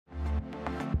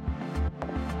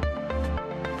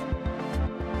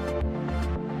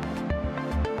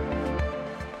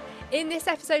In this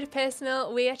episode of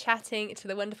Personal, we are chatting to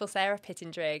the wonderful Sarah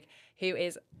Pittendrigh, who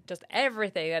is just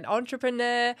everything: an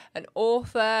entrepreneur, an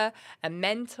author, a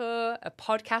mentor, a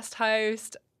podcast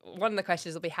host. One of the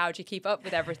questions will be, how do you keep up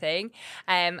with everything?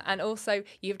 And also,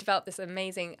 you've developed this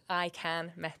amazing I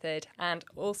Can method. And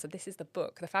also, this is the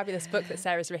book, the fabulous book that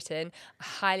Sarah's written. I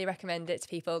highly recommend it to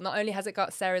people. Not only has it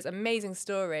got Sarah's amazing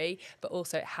story, but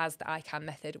also it has the I Can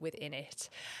method within it.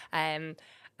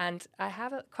 And I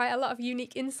have quite a lot of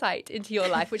unique insight into your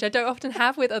life, which I don't often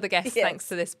have with other guests, yes, thanks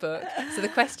to this book. So the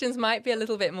questions might be a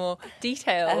little bit more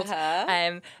detailed.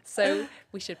 So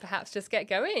we should perhaps just get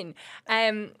going.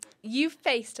 You've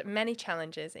faced many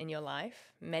challenges in your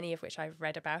life, many of which I've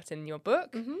read about in your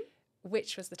book. Mm-hmm.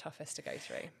 Which was the toughest to go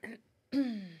through?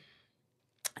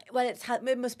 Well,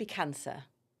 it must be cancer.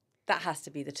 That has to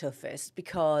be the toughest,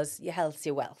 because your health's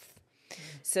your wealth.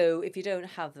 So if you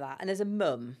don't have that, and as a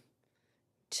mum,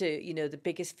 the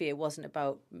biggest fear wasn't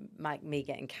about me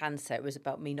getting cancer. It was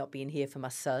about me not being here for my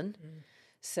son.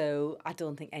 So I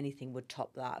don't think anything would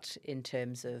top that in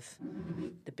terms of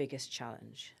the biggest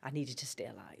challenge. I needed to stay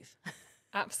alive.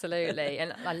 Absolutely.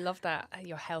 And I love that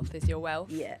your health is your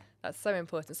wealth. Yeah. That's so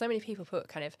important. So many people put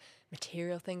kind of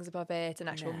material things above it and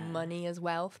actual money as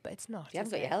wealth, but it's not. If you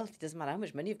haven't got your health, it doesn't matter how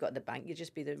much money you've got in the bank, you'll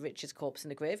just be the richest corpse in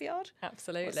the graveyard.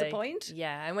 Absolutely. What's the point?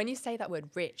 Yeah. And when you say that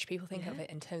word rich, people think of it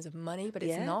in terms of money, but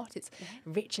it's not. It's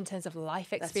rich in terms of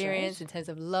life experience, in terms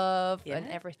of love and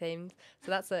everything.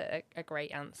 So that's a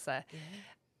great answer. Yeah.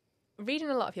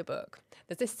 Reading a lot of your book,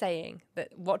 there's this saying that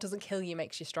what doesn't kill you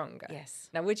makes you stronger. Yes.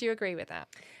 Now, would you agree with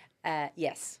that?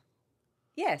 Yes.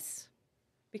 Yes.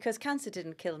 Because cancer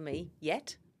didn't kill me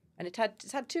yet, and it's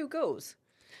had 2 goes.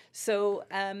 So,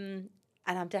 and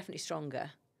I'm definitely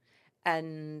stronger.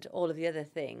 And all of the other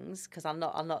things, because I'll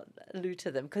not allude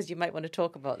to them, because you might want to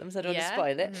talk about them, so I don't want to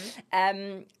spoil it.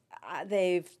 Mm-hmm.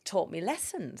 They've taught me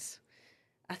lessons.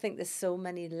 I think there's so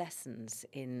many lessons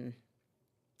in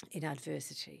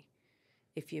adversity,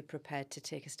 if you're prepared to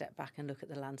take a step back and look at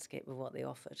the landscape of what they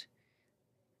offered.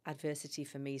 Adversity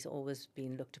for me has always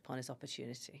been looked upon as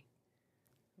opportunity.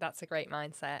 That's a great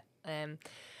mindset.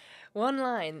 One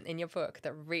line in your book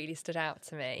that really stood out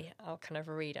to me, I'll kind of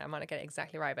read it, I might not get it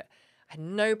exactly right, but I had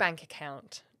no bank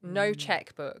account, no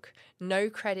checkbook, no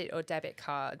credit or debit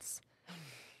cards.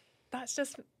 That's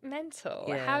just mental.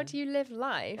 Yeah. How do you live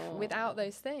life without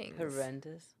those things?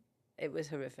 Horrendous. It was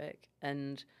horrific.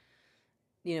 And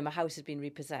my house had been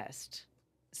repossessed,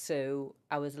 so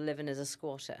I was living as a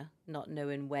squatter, not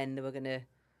knowing when they were going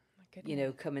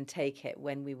to, come and take it,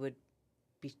 when we would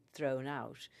be thrown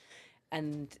out.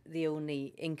 And the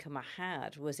only income I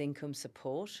had was income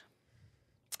support.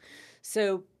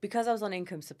 So because I was on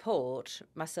income support,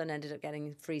 my son ended up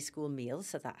getting free school meals,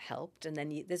 so that helped. And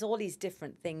then there's all these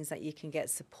different things that you can get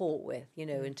support with,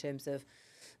 in terms of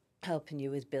helping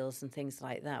you with bills and things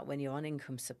like that when you're on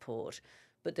income support.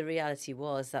 But the reality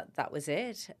was that was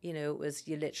it. It was,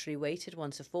 you literally waited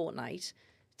once a fortnight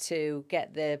to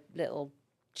get the little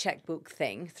checkbook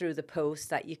thing through the post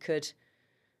that you could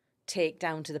take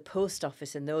down to the post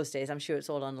office in those days. I'm sure it's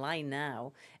all online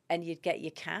now. And you'd get your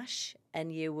cash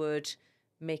and you would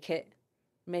make it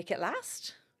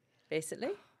last,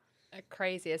 basically.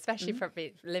 Crazy, especially for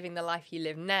living the life you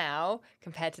live now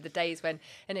compared to the days when,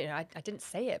 and I didn't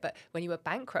say it, but when you were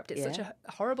bankrupt, it's such a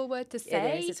horrible word to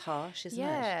say. It is. It's harsh, isn't it?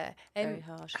 Yeah. Very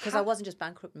harsh. Because I wasn't just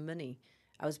bankrupt in money.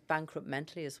 I was bankrupt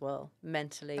mentally as well,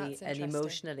 mentally and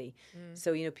emotionally.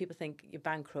 So, people think you're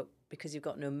bankrupt because you've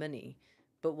got no money.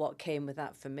 But what came with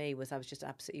that for me was I was just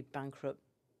absolutely bankrupt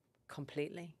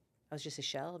completely. I was just a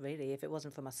shell, really. If it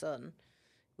wasn't for my son,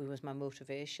 who was my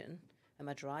motivation and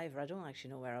my driver, I don't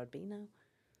actually know where I would be now.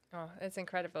 Oh, it's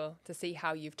incredible to see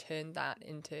how you've turned that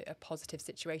into a positive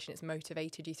situation. It's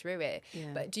motivated you through it. Yeah.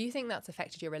 But do you think that's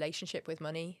affected your relationship with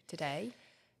money today?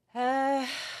 Yeah,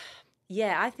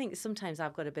 I think sometimes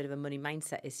I've got a bit of a money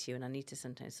mindset issue and I need to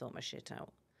sometimes sort my shit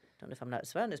out. Don't know if I'm allowed to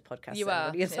swear on this podcast. You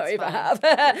are. Sorry if I have.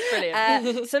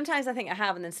 Brilliant. Sometimes I think I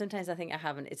have, and then sometimes I think I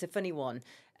haven't. It's a funny one.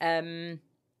 I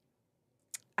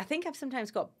think I've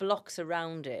sometimes got blocks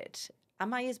around it.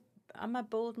 Am I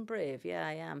bold and brave? Yeah,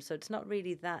 I am. So it's not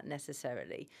really that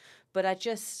necessarily. But I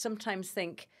just sometimes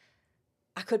think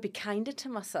I could be kinder to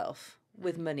myself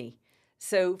with money.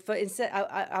 So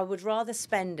I would rather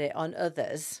spend it on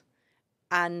others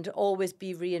and always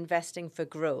be reinvesting for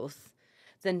growth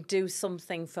than do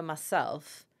something for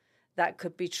myself that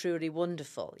could be truly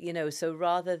wonderful, So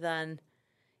rather than,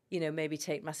 maybe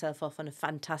take myself off on a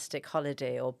fantastic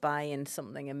holiday or buying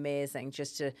something amazing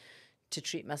just to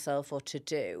treat myself or to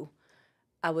do,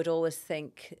 I would always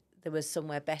think there was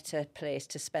somewhere better place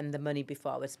to spend the money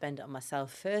before I would spend it on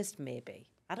myself first, maybe.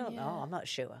 I don't know. I'm not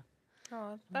sure.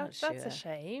 Oh, that's a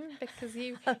shame, because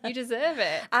you deserve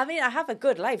it. I mean, I have a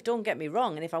good life, don't get me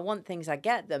wrong. And if I want things, I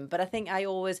get them. But I think I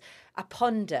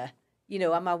ponder,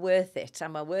 am I worth it?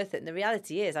 Am I worth it? And the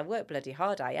reality is I work bloody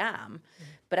hard, I am.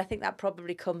 But I think that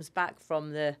probably comes back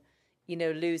from the,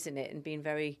 losing it and being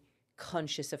very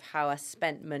conscious of how I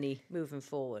spent money moving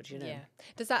forward, Yeah.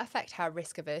 Does that affect how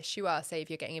risk averse you are? Say if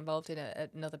you're getting involved in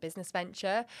another business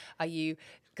venture, are you,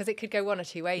 because it could go one or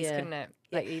two ways, couldn't it?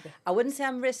 Like either. I wouldn't say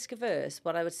I'm risk averse.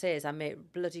 What I would say is I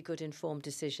make bloody good informed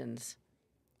decisions.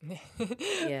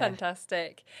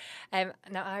 Fantastic. Now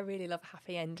I really love a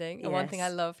happy ending, and one thing I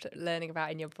loved learning about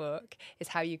in your book is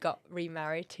how you got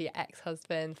remarried to your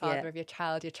ex-husband, father of your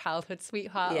childhood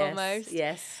sweetheart, almost.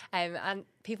 And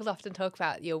people often talk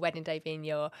about your wedding day being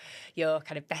your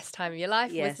kind of best time of your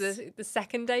life. Was the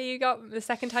second time you got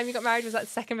married, was that the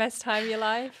second best time of your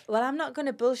life? Well, I'm not going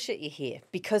to bullshit you here,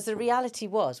 because the reality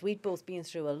was we'd both been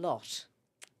through a lot.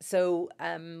 So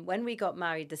when we got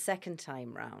married the second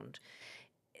time round,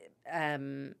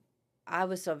 I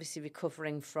was obviously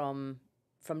recovering from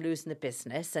losing the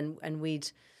business, and we'd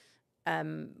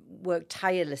worked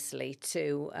tirelessly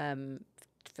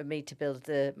for me to build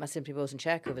my Simply Bows and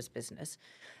Chair Covers business.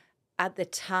 At the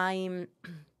time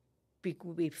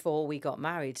before we got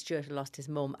married, Stuart had lost his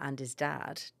mum and his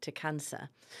dad to cancer.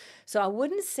 So I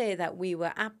wouldn't say that we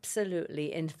were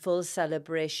absolutely in full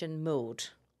celebration mode.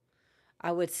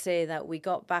 I would say that we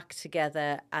got back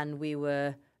together and we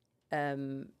were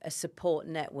a support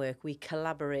network. We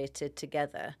collaborated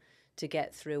together to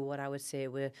get through what I would say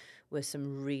were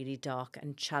some really dark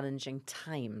and challenging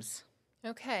times.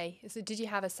 Okay. So did you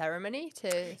have a ceremony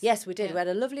to... Yes, we did. Yeah. We had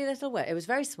a lovely little wedding. It was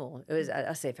very small. It was,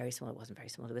 I say very small, it wasn't very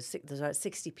small. There was about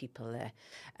 60 people there.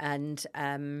 And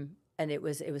it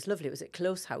was lovely. It was at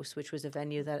Close House, which was a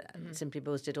venue that Simply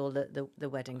Bows did all the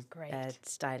wedding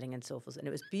styling and so forth. And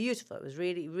it was beautiful. It was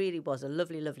really was a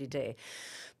lovely, lovely day.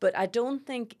 But I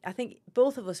think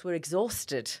both of us were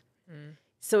exhausted.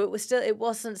 So it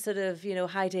wasn't sort of,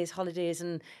 high days, holidays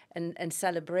and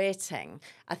celebrating.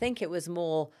 I think it was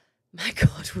more, my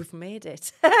God, we've made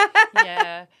it.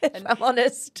 Yeah. If I'm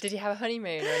honest. Did you have a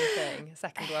honeymoon or anything? A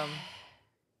second one?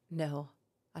 No,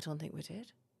 I don't think we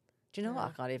did. Do you know what?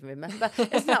 I can't even remember.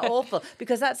 Isn't that awful?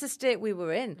 Because that's the state we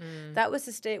were in. That was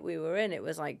the state we were in. It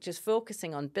was like just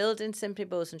focusing on building Simply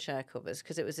Bows and Chair Covers,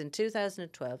 because it was in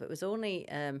 2012. It was only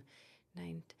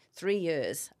 3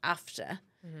 years after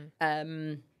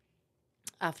we'd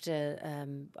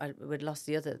lost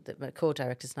my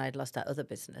co-directors, and I had lost that other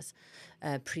business,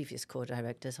 previous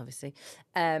co-directors, obviously.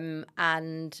 And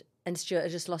Stuart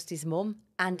had just lost his mum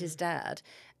and his dad.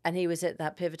 And he was at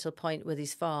that pivotal point with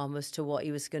his farm as to what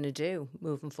he was going to do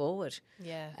moving forward.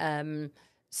 Yeah.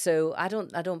 So I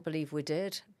don't believe we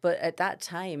did. But at that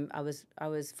time, I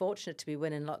was fortunate to be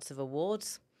winning lots of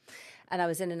awards, and I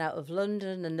was in and out of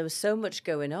London, and there was so much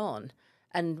going on.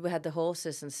 And we had the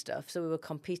horses and stuff, so we were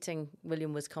competing.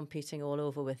 William was competing all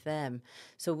over with them.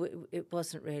 So we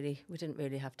didn't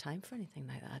really have time for anything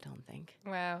like that, I don't think.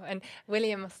 Wow. And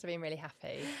William must have been really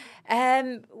happy.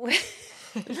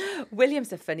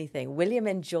 William's a funny thing. William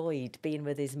enjoyed being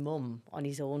with his mum on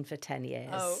his own for 10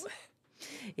 years. Oh.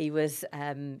 He was,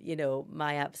 he is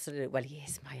my absolute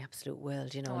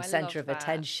world, and centre of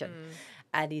attention.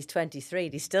 And he's 23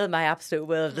 and he's still my absolute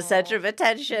world, the centre of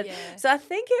attention. Yeah. So I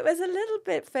think it was a little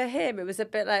bit for him. It was a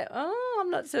bit like, I'm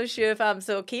not so sure if I'm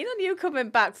so keen on you coming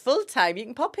back full time. You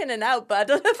can pop in and out, but I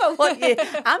don't know if I want you.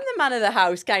 I'm the man of the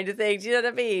house kind of thing. Do you know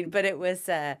what I mean? But it was...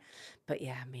 But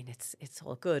yeah, I mean, it's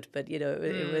all good. But,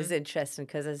 it was interesting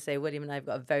because, as I say, William and I have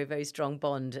got a very, very strong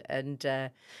bond. And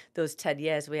those 10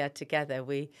 years we had together,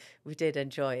 we did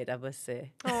enjoy it, I must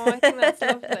say. Oh, I think that's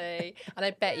lovely. And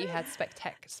I bet you had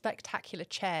spectacular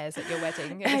chairs at your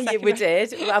wedding. Yeah, we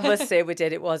did. I must say we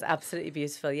did. It was absolutely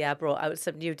beautiful. Yeah, I brought out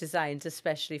some new designs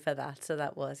especially for that. So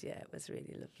that was, it was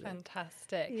really lovely.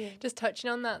 Fantastic. Yeah. Just touching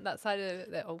on that side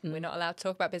of it, we're not allowed to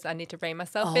talk about business. I need to rein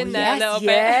myself in there a little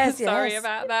bit. Sorry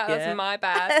about that. That's my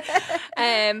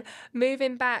bad.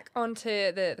 Moving back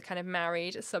onto the kind of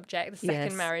married subject, the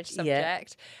second marriage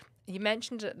subject. You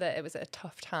mentioned that it was a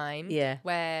tough time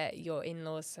where your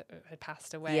in-laws had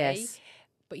passed away. Yes.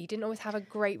 But you didn't always have a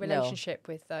great relationship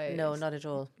with those. No, not at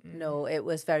all. No, it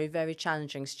was very, very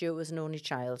challenging. Stuart was an only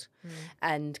child.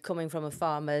 And coming from a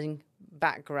farming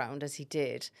background, as he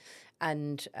did,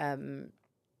 and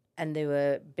they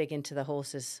were big into the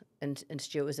horses, and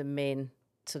Stuart was a main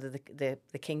sort of the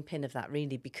kingpin of that,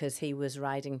 really, because he was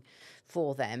riding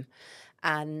for them.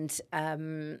 And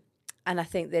I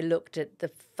think they looked at the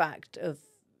fact of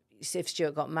if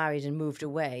Stuart got married and moved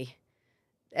away,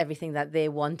 everything that they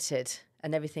wanted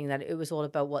and everything that it was all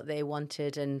about what they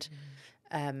wanted. And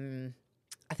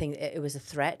I think it was a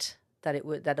threat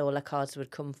that all our cards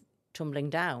would come tumbling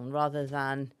down rather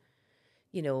than,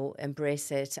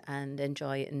 embrace it and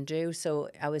enjoy it and do. So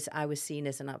I was seen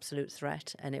as an absolute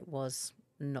threat, and it was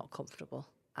not comfortable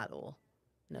at all.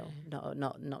 No,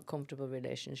 not comfortable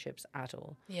relationships at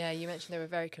all. Yeah, you mentioned they were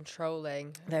very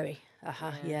controlling. Very,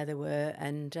 yeah, they were,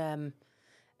 and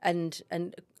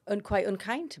quite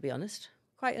unkind, to be honest.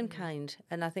 Quite unkind.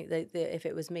 And I think that if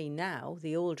it was me now,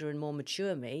 the older and more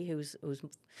mature me, who's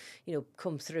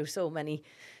come through so many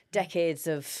decades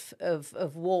of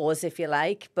wars, if you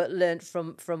like, but learnt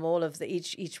from all of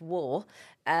each war,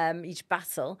 each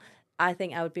battle, I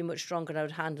think I would be much stronger and I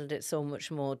would have handled it so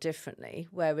much more differently.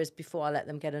 Whereas before I let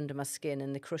them get under my skin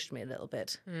and they crushed me a little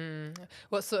bit.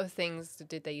 What sort of things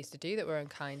did they used to do that were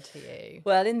unkind to you?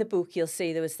 Well, in the book, you'll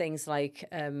see there was things like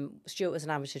Stuart was an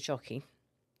amateur jockey,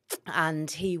 and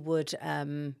he would,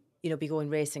 be going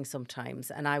racing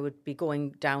sometimes, and I would be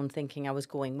going down thinking I was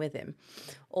going with him,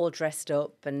 all dressed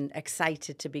up and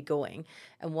excited to be going.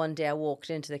 And one day I walked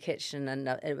into the kitchen, and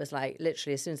it was like,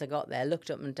 literally, as soon as I got there, I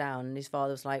looked up and down, and his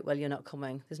father was like, well, you're not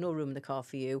coming. There's no room in the car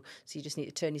for you, so you just need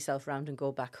to turn yourself around and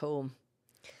go back home.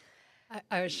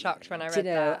 I was shocked when I read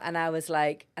that. And I was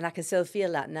like, and I can still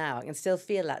feel that now. I can still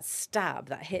feel that stab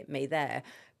that hit me there.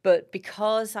 But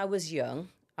because I was young,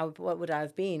 what would I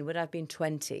have been? Would I have been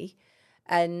 20?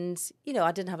 And,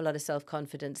 I didn't have a lot of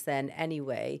self-confidence then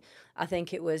anyway. I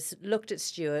think it was, looked at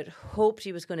Stuart, hoped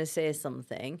he was going to say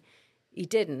something. He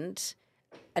didn't.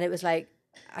 And it was like,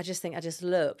 I just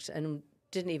looked and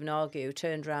didn't even argue,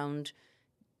 turned round,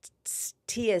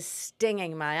 tears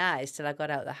stinging my eyes till I got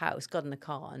out of the house, got in the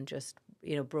car and just,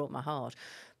 broke my heart.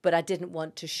 But I didn't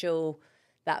want to show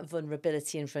that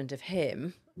vulnerability in front of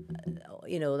him,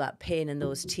 that pain and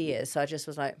those tears. So I just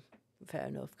was like, fair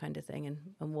enough kind of thing,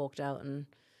 and walked out, and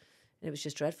it was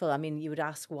just dreadful. I mean, you would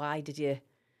ask, why did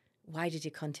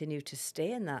you continue to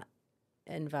stay in that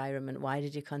environment? Why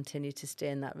did you continue to stay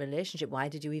in that relationship? Why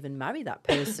did you even marry that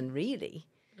person, really,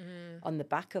 on the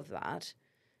back of that?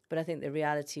 But I think the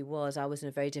reality was I was in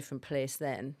a very different place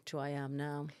then to I am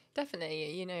now.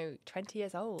 Definitely, 20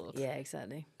 years old. Yeah,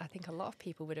 exactly. I think a lot of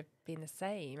people would have been the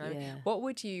same. I mean, Yeah. what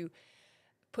would you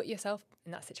put yourself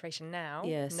in that situation now,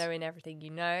 Yes. knowing everything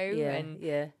and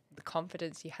the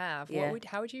confidence you have? Yeah.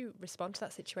 How would you respond to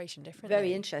that situation differently?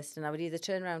 Very interesting. I would either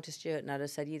turn around to Stuart and I'd have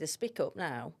said, either speak up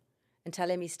now and tell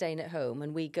him he's staying at home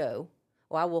and we go,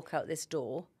 or I walk out this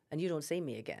door and you don't see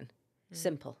me again.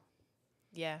 Simple.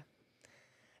 Yeah.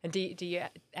 And do you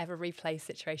ever replay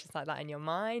situations like that in your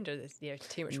mind, or is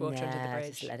too much water under the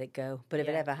bridge? Just let it go. But if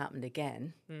it ever happened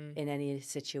again in any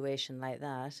situation like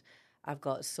that, I've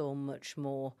got so much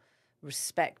more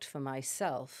respect for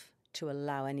myself to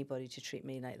allow anybody to treat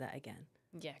me like that again.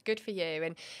 Yeah, good for you.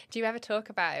 And do you ever talk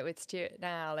about it with Stuart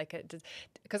now? Because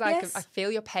Yes. I feel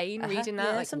your pain reading that.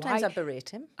 Yeah, Like, sometimes why? I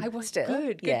berate him. I was still.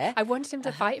 good. Yeah. I wanted him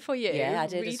to fight for you. Yeah, I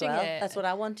did as reading well. it. That's what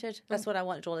I wanted. That's what I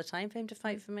wanted all the time, for him to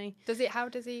fight for me. Does he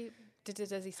say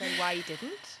why he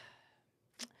didn't?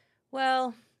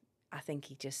 Well, I think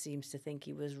he just seems to think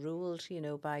he was ruled,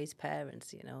 by his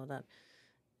parents, that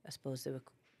I suppose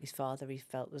his father he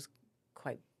felt was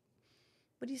quite,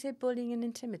 would you say bullying and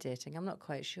intimidating? I'm not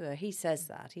quite sure. He says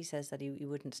that. He says that he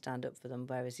wouldn't stand up for them,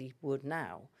 whereas he would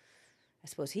now. I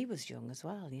suppose he was young as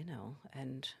well,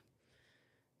 and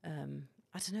I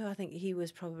don't know, I think he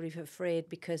was probably afraid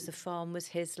because the farm was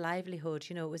his livelihood,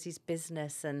 it was his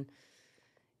business, and,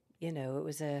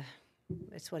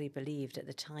 it's what he believed at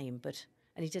the time,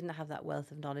 and he didn't have that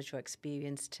wealth of knowledge or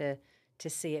experience to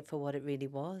see it for what it really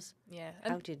was. Yeah.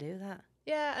 How do you do that?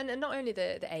 Yeah, and not only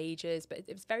the ages, but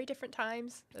it was very different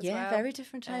times as well. Yeah, very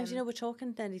different times. We're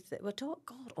talking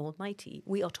God almighty,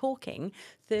 we are talking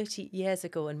 30 years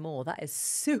ago and more. That is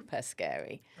super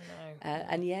scary.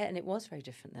 I know. And it was very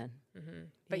different then.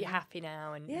 But you're happy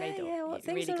now and Things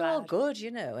really are glad. all good,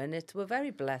 and we're very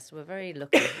blessed. We're very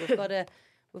lucky.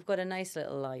 We've got a nice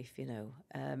little life,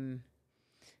 and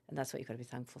that's what you've got to be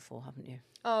thankful for, haven't you?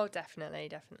 Oh, definitely.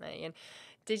 And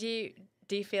do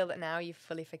you feel that now you've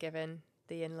fully forgiven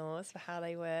the in-laws for how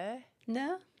they were?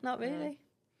 No, not really.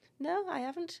 No, I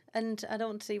haven't, and I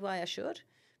don't see why I should,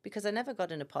 because I never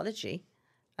got an apology.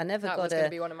 That was going to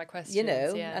be one of my questions.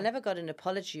 I never got an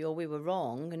apology, or we were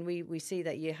wrong, and we see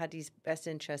that you had his best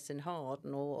interests in heart,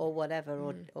 or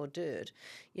whatever, or did.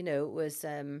 It was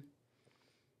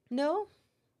no,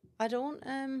 I don't.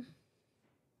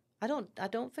 I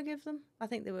don't forgive them. I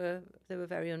think they were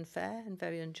very unfair and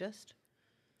very unjust.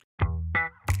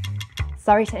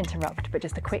 Sorry to interrupt, but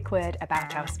just a quick word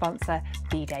about our sponsor,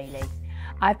 Be Daily.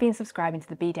 I've been subscribing to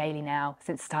the Be Daily now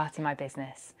since starting my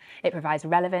business. It provides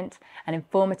relevant and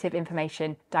informative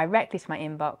information directly to my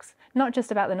inbox, not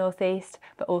just about the North East,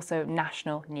 but also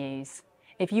national news.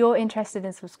 If you're interested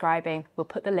in subscribing, we'll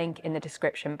put the link in the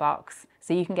description box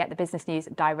so you can get the business news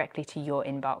directly to your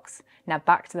inbox. Now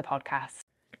back to the podcast.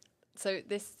 So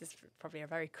this is probably a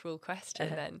very cruel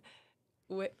question then.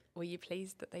 Were you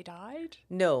pleased that they died?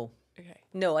 No. Okay.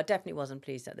 No, I definitely wasn't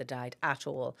pleased that they died at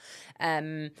all.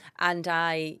 And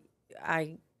I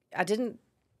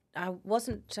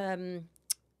wasn't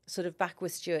sort of back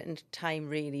with Stuart in time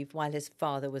really while his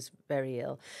father was very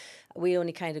ill. We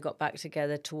only kind of got back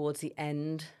together towards the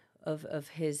end of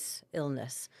his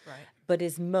illness. Right. But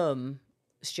his mum,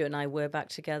 Stuart and I were back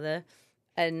together,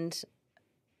 and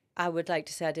I would like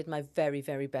to say I did my very,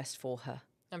 very best for her.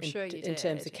 I'm sure you did. In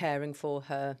terms of caring for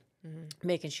her,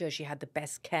 making sure she had the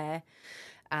best care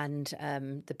and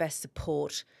the best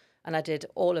support. And I did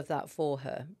all of that for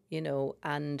her, you know,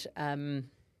 and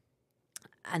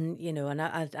you know, and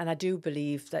I do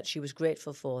believe that she was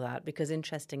grateful for that, because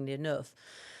interestingly enough,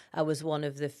 I was one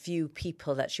of the few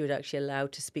people that she would actually allow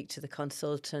to speak to the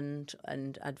consultant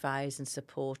and advise and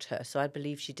support her. So I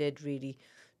believe she did really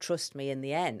trust me in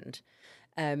the end.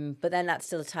 But then that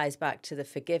still ties back to the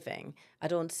forgiving. I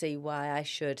don't see why I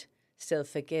should still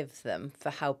forgive them for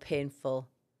how painful,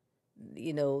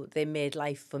 you know, they made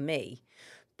life for me.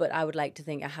 But I would like to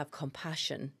think I have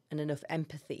compassion and enough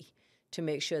empathy to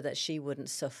make sure that she wouldn't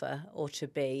suffer or to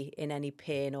be in any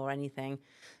pain or anything.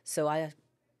 So I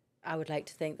would like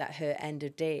to think that her end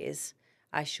of days,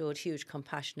 I showed huge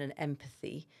compassion and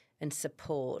empathy and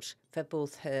support for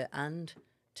both her and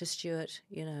to Stuart,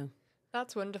 you know.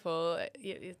 That's wonderful.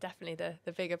 You're definitely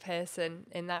the bigger person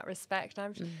in that respect.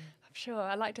 I'm sure.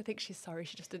 I like to think she's sorry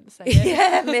she just didn't say it.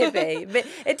 Yeah, maybe.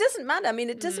 It doesn't matter. I mean,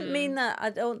 it doesn't mean that I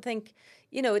don't think,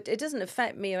 you know, it doesn't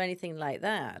affect me or anything like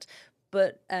that.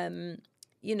 But,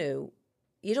 you know,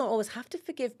 you don't always have to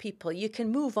forgive people. You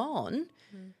can move on,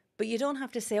 but you don't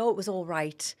have to say, oh, it was all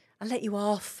right. I'll let you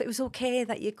off. It was okay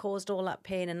that you caused all that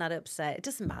pain and that upset. It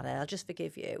doesn't matter. I'll just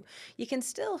forgive you. You can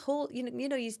still hold, you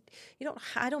know, you don't,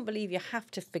 I don't believe you have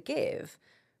to forgive,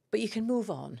 but you can move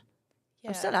on.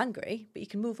 Yeah. I'm still angry, but you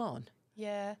can move on.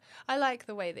 Yeah. I like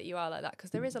the way that you are like that,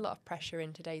 because there is a lot of pressure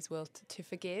in today's world to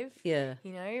forgive. Yeah.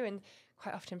 You know, and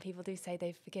quite often people do say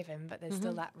they've forgiven, but there's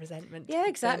still that resentment. Yeah,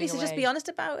 exactly. So just be honest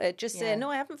about it. Just say, no,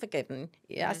 I haven't forgiven.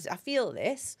 Yeah, I feel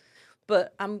this,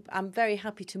 but I'm very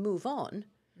happy to move on.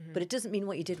 But it doesn't mean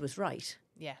what you did was right.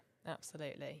 Yeah,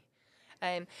 absolutely.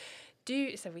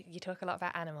 You talk a lot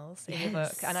about animals in your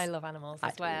book, and I love animals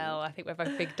as well. I think we're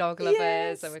both big dog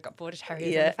lovers, and we've got border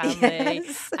terriers in the family.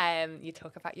 Yes. You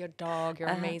talk about your dog, your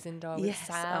amazing dog,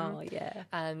 Sam,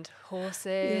 and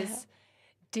horses. Yeah.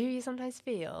 Do you sometimes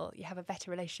feel you have a better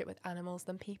relationship with animals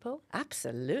than people?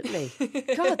 Absolutely.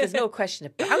 God, there's no question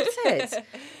about it.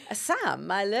 Sam,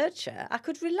 my lurcher, I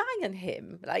could rely on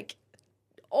him, like,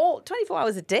 all 24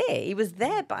 hours a day. He was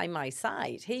there by my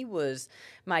side. He was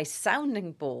my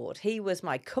sounding board. He was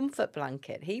my comfort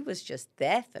blanket. He was just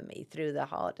there for me through the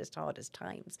hardest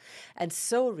times, and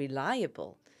so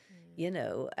reliable, you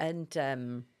know. And I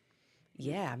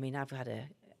mean, I've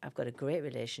got a great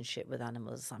relationship with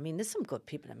animals. I mean, there's some good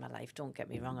people in my life. Don't get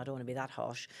me wrong. I don't want to be that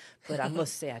harsh, but I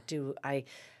must say I do.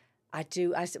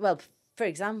 Well, for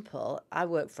example, I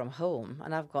work from home,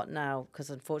 and I've got now, because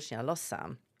unfortunately I lost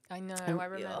Sam. I know, I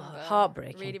remember.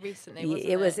 Heartbreaking. Really recently, wasn't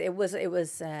it? It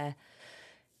was. God,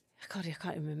 I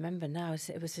can't even remember now.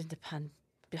 It was in the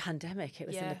pandemic. It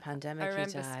was in the pandemic. I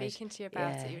remember speaking to you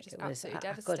about it. You were just absolutely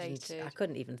devastated. I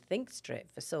couldn't even think straight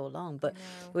for so long. But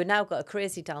we've now got a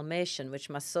crazy Dalmatian, which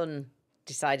my son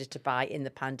decided to buy in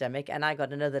the pandemic, and I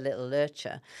got another little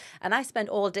lurcher, and I spent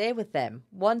all day with them.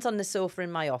 One's on the sofa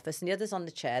in my office and the other's on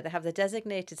the chair. They have the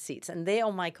designated seats, and they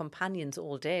are my companions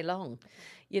all day long,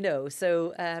 you know.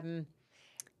 So they're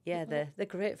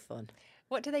great fun.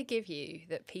 What do they give you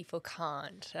that people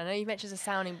can't? I know you mentioned a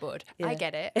sounding board. Yeah. I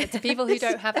get it. But to people who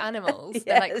don't have animals,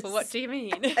 they're like, well, what do you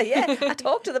mean? I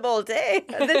talk to them all day.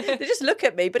 And they just look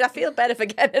at me, but I feel better for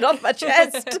getting it off my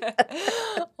chest.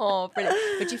 Oh,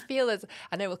 brilliant. But you feel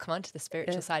I know we'll come on to the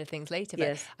spiritual side of things later,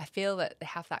 but I feel that they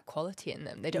have that quality in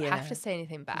them. They don't have to say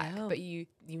anything back, but you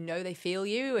know they feel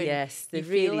you. And yes, they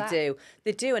really do.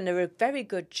 They do, and they're a very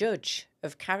good judge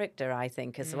of character, I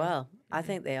think, as well. I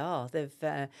think they are.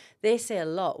 They say a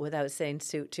lot without saying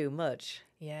too much.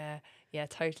 Yeah,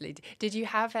 totally. Did you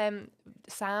have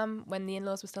Sam when the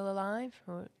in-laws were still alive?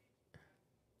 Or?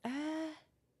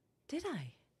 Did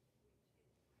I?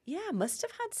 Yeah, I must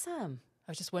have had Sam.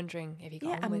 was just wondering if you got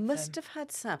Yeah, I on with must them. have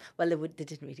had Sam. Well, they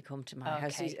didn't really come to my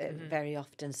house very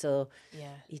often, so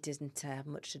he didn't have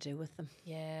much to do with them.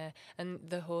 Yeah, and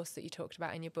the horse that you talked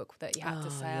about in your book that you had to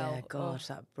sell. Yeah, God,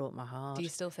 that broke my heart. Do you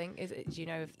still think? Do you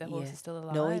know if the horse is still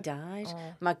alive? No, he died.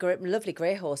 My lovely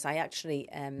grey horse. I actually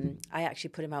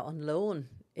put him out on loan.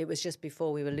 It was just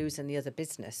before we were losing the other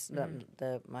business,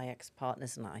 my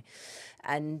ex-partners and I,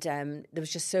 and there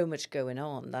was just so much going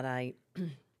on that I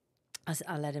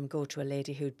let him go to a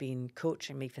lady who'd been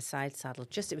coaching me for side saddle.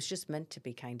 It was just meant to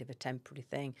be kind of a temporary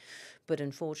thing, but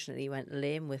unfortunately he went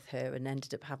lame with her and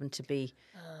ended up having to be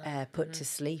put to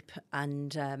sleep.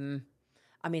 And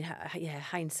I mean,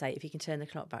 hindsight, if you can turn the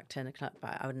clock back,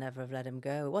 I would never have let him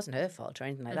go. It wasn't her fault or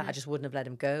anything like that. I just wouldn't have let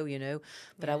him go,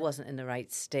 But I wasn't in the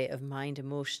right state of mind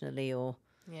emotionally or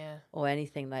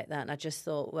anything like that. And I just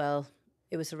thought, well,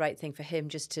 it was the right thing for him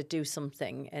just to do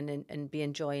something and be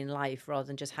enjoying life rather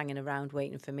than just hanging around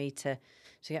waiting for me to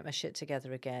get my shit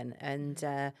together again. And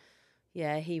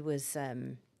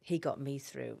he got me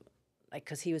through, like,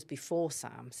 because he was before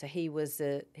Sam, so he was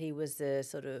the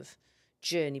sort of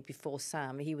journey before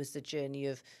Sam. He was the journey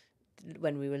of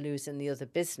when we were losing the other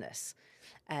business,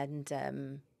 and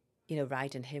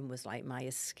riding him was like my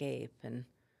escape. And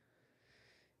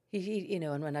he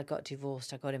and when I got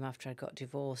divorced, I got him after I got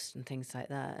divorced and things like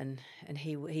that. And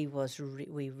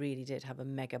we really did have a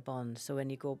mega bond. So when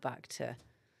you go back to,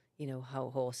 how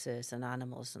horses and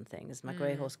animals and things, my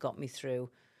grey horse got me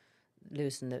through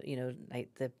losing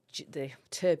the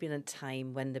turbulent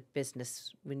time when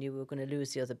you were going to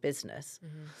lose the other business.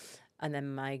 And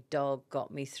then my dog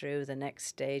got me through the next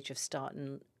stage of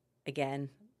starting again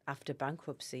after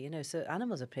bankruptcy. So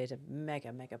animals have played a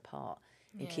mega part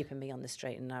in keeping me on the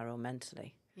straight and narrow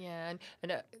mentally. Yeah,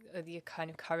 and are your kind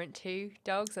of current two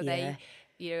dogs, are they,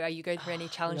 are you going through any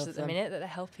challenges at the minute that they're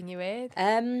helping you with?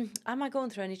 Am I going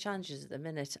through any challenges at the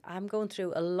minute? I'm going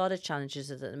through a lot of challenges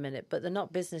at the minute, but they're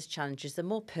not business challenges, they're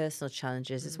more personal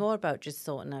challenges. It's more about just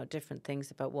sorting out different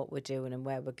things about what we're doing and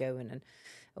where we're going and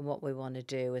what we want to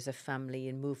do as a family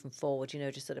and moving forward,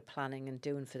 just sort of planning and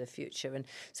doing for the future. And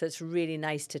so it's really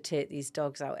nice to take these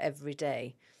dogs out every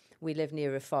day. We live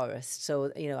near a forest,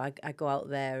 so, I go out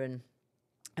there and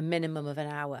a minimum of an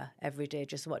hour every day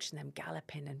just watching them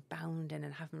galloping and bounding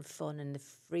and having fun and the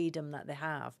freedom that they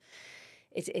have.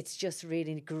 It's just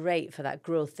really great for that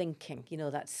growth thinking,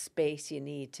 that space you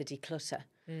need to declutter.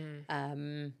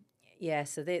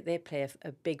 So they play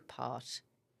a big part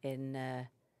in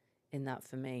that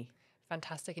for me.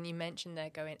 Fantastic. And you mentioned they're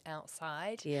going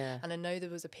outside. Yeah. And I know there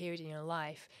was a period in your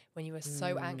life when you were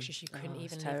so anxious you couldn't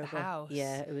even leave the house.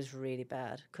 Yeah, it was really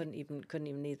bad. Couldn't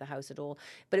even leave the house at all.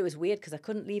 But it was weird because I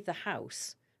couldn't leave the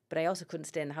house, but I also couldn't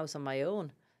stay in the house on my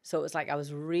own. So it was like I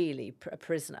was really a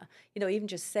prisoner. Even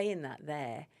just saying that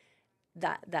there,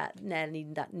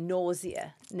 that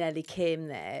nausea nearly came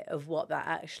there of what that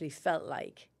actually felt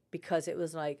like, because it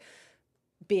was like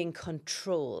being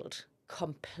controlled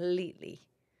completely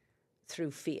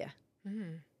through fear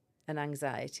and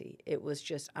anxiety. It was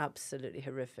just absolutely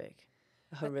horrific.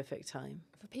 A horrific time.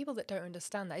 For people that don't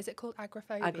understand that, is it called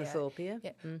agoraphobia? Agoraphobia.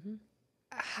 Yeah.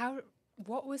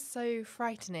 What was so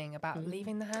frightening about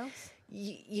leaving the house?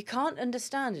 You can't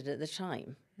understand it at the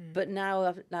time, but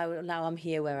now I'm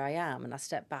here where I am, and I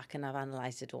step back and I've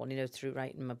analysed it all, through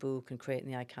writing my book and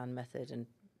creating the I Can method and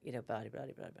blah, blah, blah,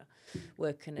 blah,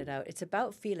 working it out. It's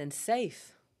about feeling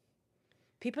safe.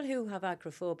 People who have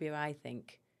agoraphobia, I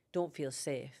think, don't feel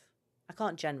safe. I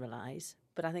can't generalise,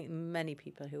 but I think many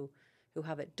people who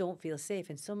have it don't feel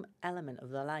safe in some element of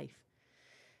their life.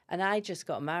 And I just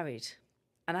got married,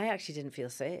 and I actually didn't feel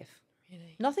safe.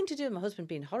 Really? Nothing to do with my husband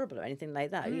being horrible or anything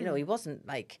like that. He wasn't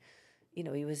like, he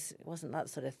wasn't that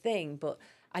sort of thing. But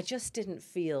I just didn't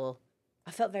feel.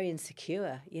 I felt very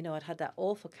insecure. I'd had that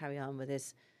awful carry on with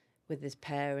his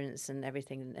parents and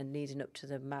everything, and leading up to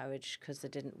the marriage, because they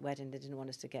didn't want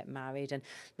us to get married. And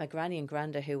my granny and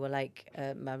granda, who were like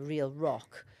my real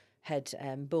rock, had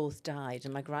both died,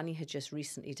 and my granny had just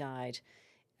recently died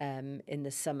in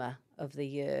the summer of the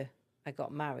year I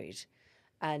got married,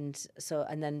 so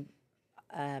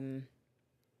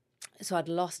I'd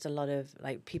lost a lot of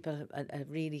like people, a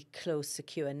really close,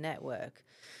 secure network,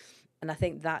 and I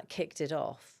think that kicked it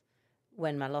off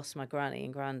when I lost my granny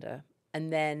and granda.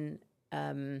 And then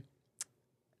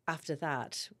after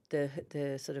that,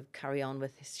 the sort of carry on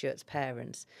with Stuart's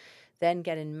parents, then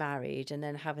getting married, and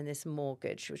then having this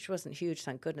mortgage, which wasn't huge,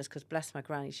 thank goodness, because bless my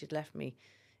granny, she'd left me,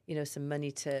 some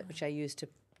money which I used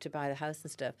to buy the house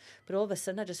and stuff. But all of a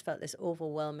sudden, I just felt this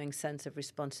overwhelming sense of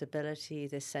responsibility,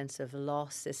 this sense of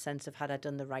loss, this sense of, had I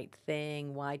done the right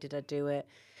thing? Why did I do it?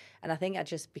 And I think I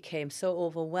just became so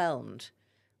overwhelmed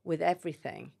with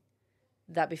everything,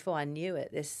 that before I knew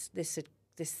it, this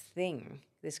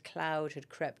cloud had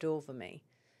crept over me.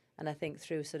 And I think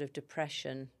through sort of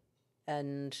depression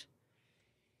and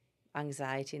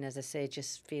anxiety, and as I say,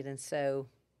 just feeling so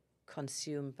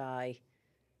consumed by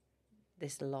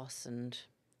this loss and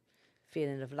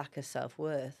feeling of lack of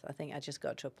self-worth, I think I just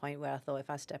got to a point where I thought, if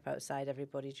I step outside,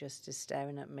 everybody just is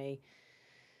staring at me.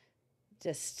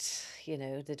 Just, you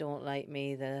know, they don't like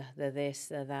me, they're this,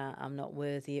 they're that, I'm not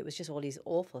worthy. It was just all these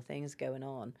awful things going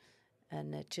on.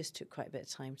 And it just took quite a bit of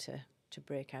time to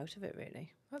break out of it,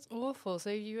 really. That's awful.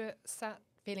 So you were sat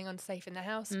feeling unsafe in the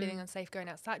house, feeling unsafe going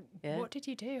outside. Yeah. What did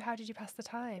you do? How did you pass the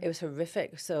time? It was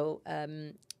horrific. So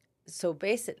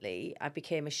basically, I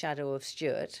became a shadow of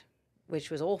Stuart, which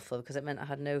was awful because it meant I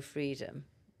had no freedom.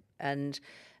 And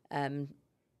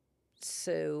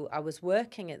so I was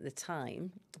working at the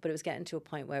time, but it was getting to a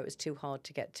point where it was too hard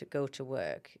to go to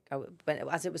work.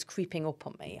 As it was creeping up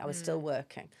on me, I was still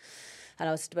working.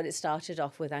 But it started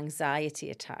off with anxiety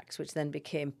attacks, which then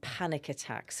became panic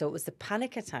attacks. So it was the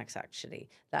panic attacks, actually,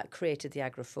 that created the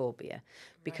agoraphobia.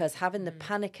 Because having the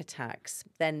panic attacks,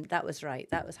 then that was right.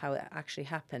 That was how it actually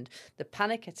happened. The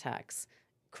panic attacks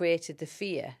created the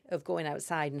fear of going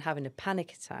outside and having a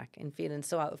panic attack and feeling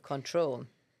so out of control.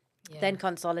 Yeah. Then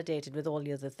consolidated with all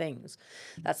the other things.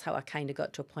 That's how I kind of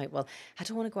got to a point, well, I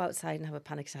don't want to go outside and have a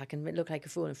panic attack and look like a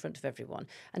fool in front of everyone.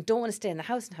 And don't want to stay in the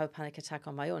house and have a panic attack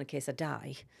on my own in case I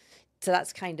die. So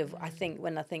that's kind of, I think,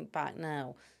 when I think back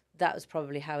now, that was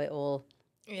probably how it all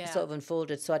sort of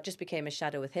unfolded. So I just became a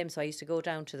shadow with him. So I used to go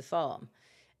down to the farm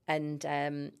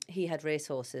and he had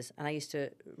racehorses and I used to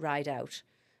ride out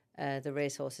the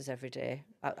racehorses every day.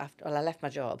 I left my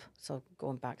job, so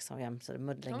going back, sorry, I'm sort of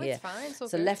muddling here. It's fine.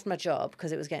 So left my job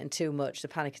because it was getting too much, the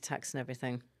panic attacks and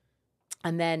everything.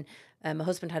 And then my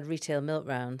husband had retail milk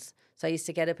rounds, so I used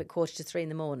to get up at 2:45 in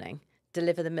the morning,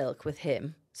 deliver the milk with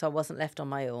him, so I wasn't left on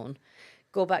my own,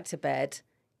 go back to bed,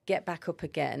 get back up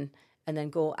again, and then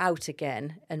go out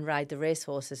again and ride the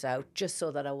racehorses out, just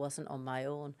so that I wasn't on my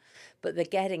own. But the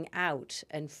getting out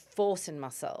and forcing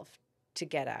myself to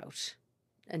get out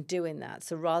and doing that.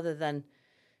 So rather than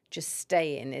just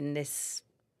staying in this,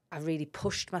 I really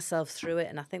pushed myself through it.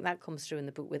 And I think that comes through in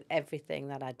the book with everything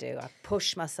that I do. I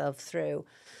push myself through,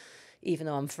 even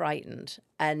though I'm frightened.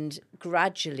 And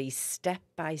gradually, step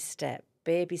by step,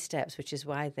 baby steps, which is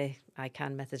why the I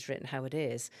Can method's written how it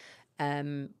is,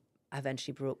 I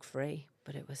eventually broke free.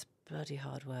 But it was bloody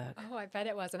hard work. Oh, I bet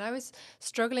it was. And I was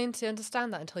struggling to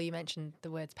understand that until you mentioned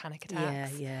the words panic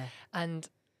attacks. Yeah. And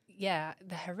yeah,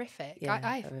 they're horrific. Yeah,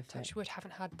 I horrific. touch wood,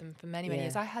 haven't had them for many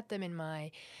years. I had them in my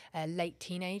late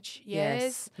teenage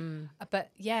years. Yes.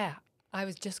 But yeah, I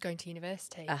was just going to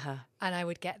university and I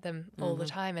would get them all the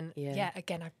time. And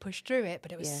again, I pushed through it,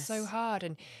 but it was so hard.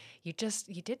 And you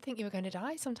did think you were going to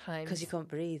die sometimes. Because you couldn't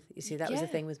breathe. You see, that was the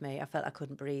thing with me. I felt I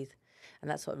couldn't breathe. And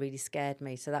that's what really scared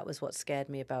me. So that was what scared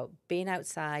me about being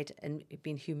outside and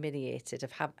being humiliated,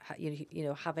 of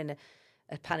having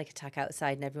a panic attack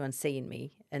outside and everyone seeing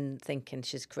me and thinking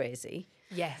she's crazy.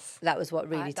 Yes. That was what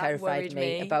really terrified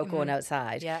me about going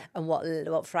outside. Yeah. And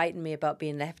what frightened me about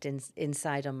being left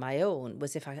inside on my own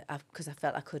was because I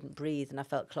felt I couldn't breathe and I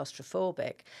felt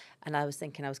claustrophobic and I was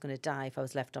thinking I was going to die if I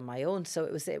was left on my own. So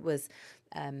it was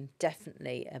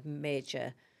definitely a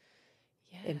major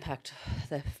impact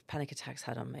the panic attacks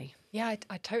had on me. Yeah,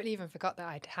 I totally even forgot that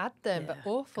I'd had them, but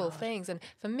awful things. And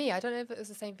for me, I don't know if it was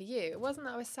the same for you. It wasn't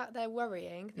that I was sat there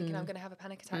worrying, thinking I'm going to have a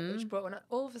panic attack, which brought on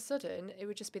all of a sudden, it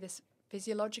would just be this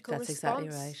physiological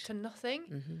response to nothing.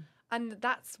 Mm-hmm. And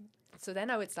so then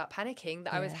I would start panicking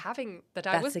that I was having,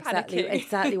 I was panicking.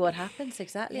 Exactly what happens,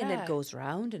 exactly. And it goes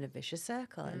round in a vicious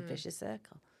circle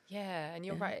Yeah, and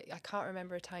you're right. I can't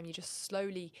remember a time you just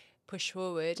slowly push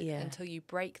forward until you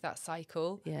break that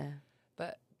cycle. Yeah.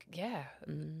 But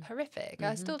horrific. Mm-hmm.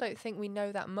 I still don't think we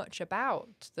know that much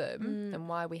about them and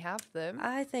why we have them.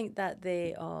 I think that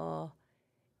they are,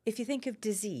 if you think of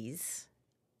disease,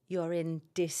 you're in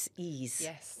dis-ease.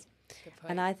 Yes. Good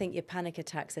point. And I think your panic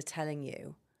attacks are telling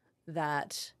you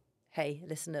that, hey,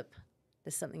 listen up,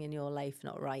 there's something in your life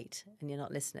not right and you're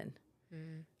not listening.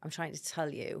 I'm trying to tell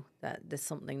you that there's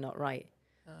something not right.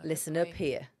 Listen up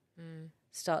here.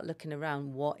 Start looking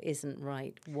around. What isn't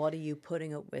right? What are you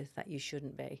putting up with that you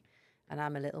shouldn't be? And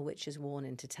I'm a little witch's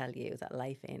warning to tell you that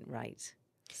life ain't right.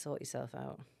 Sort yourself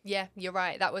out. Yeah, you're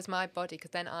right. That was my body,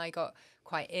 because then I got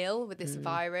quite ill with this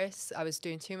virus. I was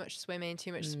doing too much swimming,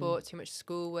 too much sport, too much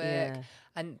schoolwork.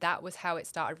 And that was how it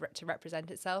started to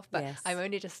represent itself. But I'm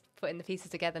only just putting the pieces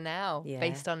together now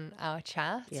based on our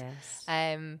chat. Yes.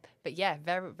 But yeah,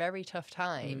 very, very tough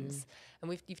times.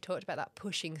 And you've talked about that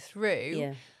pushing through.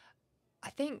 Yeah. I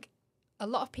think a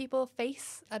lot of people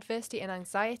face adversity and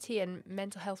anxiety and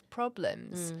mental health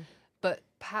problems, but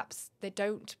perhaps they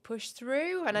don't push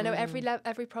through. And I know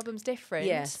every problem's different.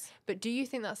 Yes. But do you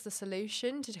think that's the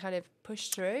solution, to kind of push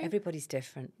through? Everybody's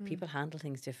different. People handle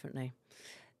things differently.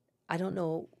 I don't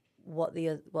know what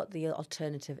the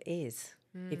alternative is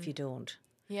if you don't.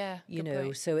 Yeah. You know,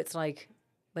 point. so it's like,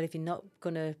 but if you're not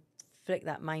going to flick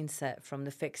that mindset from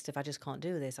the fixed, if I just can't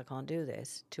do this, I can't do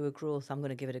this, to a growth, I'm going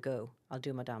to give it a go. I'll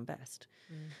do my damn best.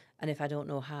 And if I don't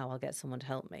know how, I'll get someone to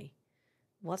help me.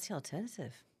 What's the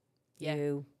alternative? Yeah.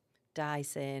 You die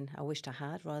saying, I wished I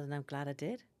had, rather than I'm glad I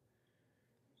did.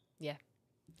 Yeah,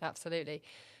 absolutely.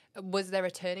 Was there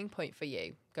a turning point for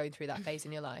you going through that phase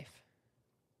in your life?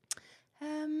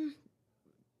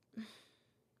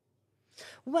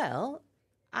 Well,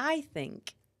 I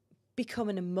think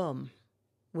becoming a mum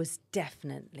was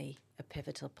definitely a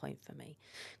pivotal point for me,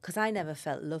 because I never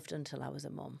felt loved until I was a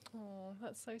mum. Oh,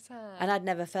 that's so sad. And I'd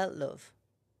never felt love.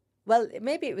 Well,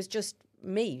 maybe it was just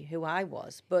me, who I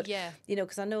was. But, you know,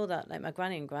 because I know that, like, my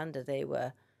granny and granda, they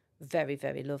were very,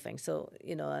 very loving. So,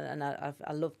 you know, and I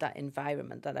loved that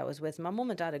environment that I was with. My mum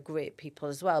and dad are great people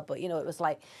as well. But, you know, it was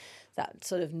like that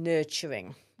sort of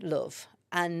nurturing love.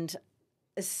 And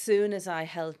as soon as I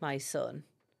held my son,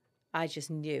 I just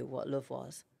knew what love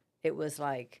was. It was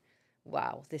like,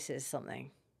 wow, this is something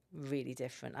really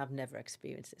different. I've never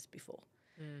experienced this before.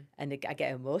 And I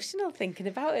get emotional thinking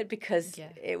about it, because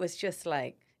it was just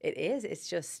like,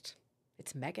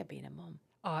 it's mega being a mum.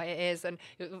 Oh, it is. And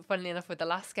funnily enough, with the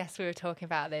last guest, we were talking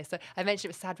about this. So I mentioned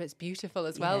it was sad, but it's beautiful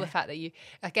as well. The fact that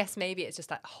I guess maybe it's just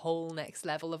that whole next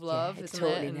level of love, it's isn't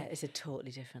totally, it? it's a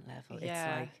totally different level.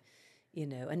 Yeah. It's like, you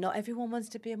know, and not everyone wants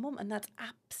to be a mum, and that's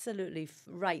absolutely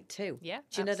right too. Yeah,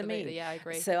 do you know what I mean? Yeah, I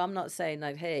agree. So I'm not saying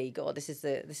like, hey, God, this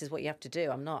is what you have to do.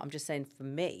 I'm not. I'm just saying, for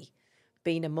me,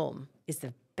 being a mum is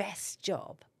the best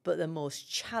job, but the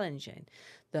most challenging,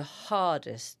 the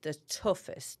hardest, the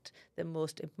toughest, the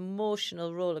most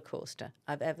emotional roller coaster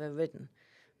I've ever ridden.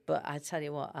 But I tell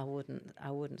you what, I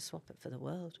wouldn't swap it for the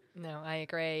world. No, I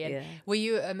agree. And were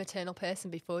you a maternal person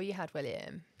before you had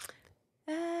William?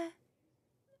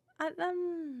 I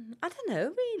don't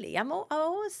know, really. I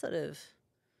always sort of,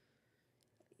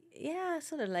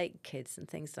 sort of like kids and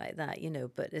things like that, you know,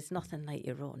 but it's nothing like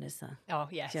your own, is there? Oh,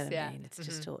 yes. Do you know what I mean? It's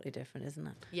just totally different, isn't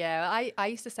it? Yeah, I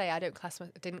used to say I didn't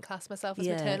class myself as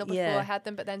maternal before I had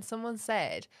them, but then someone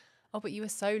said, oh, but you were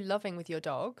so loving with your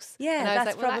dogs. Yeah, and I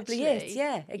that's was like, well, probably actually, it.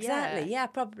 Yeah, exactly. Yeah,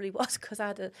 probably was, because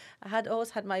I had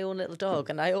always had my own little dog,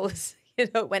 and I always, you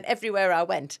know, went everywhere I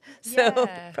went. So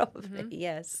probably,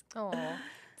 yes. Oh,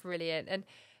 brilliant. And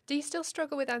do you still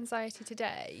struggle with anxiety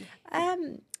today?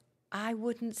 I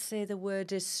wouldn't say the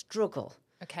word is struggle.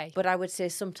 Okay. But I would say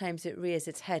sometimes it rears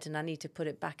its head and I need to put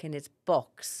it back in its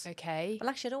box. Okay. Well,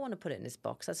 actually, I don't want to put it in its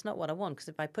box. That's not what I want, because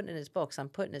if I put it in its box, I'm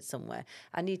putting it somewhere.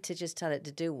 I need to just tell it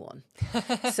to do one.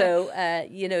 So,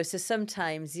 you know, so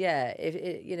sometimes, you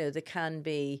know, there can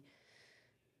be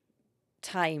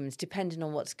times, depending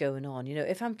on what's going on. You know,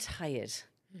 if I'm tired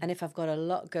and if I've got a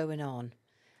lot going on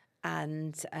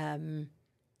and,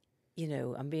 you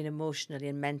know, I'm being emotionally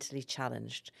and mentally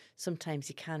challenged, sometimes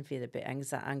you can feel a bit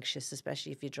anxious,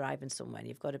 especially if you're driving somewhere and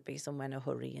you've got to be somewhere in a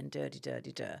hurry and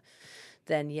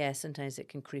then sometimes it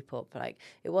can creep up. Like,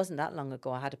 it wasn't that long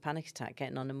ago I had a panic attack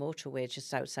getting on a motorway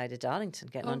just outside of Darlington,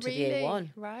 getting onto the A1.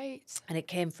 Right. And it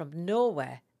came from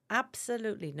nowhere,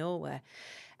 absolutely nowhere.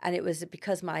 And it was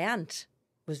because my aunt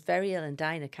was very ill and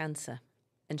dying of cancer,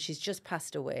 and she's just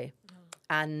passed away.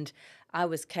 And I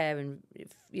was caring,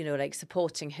 you know, like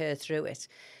supporting her through it.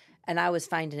 And I was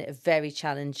finding it very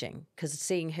challenging, because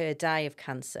seeing her die of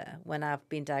cancer when I've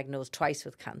been diagnosed twice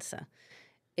with cancer,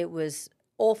 it was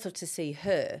awful to see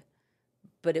her,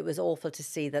 but it was awful to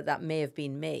see that may have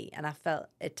been me. And I felt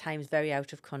at times very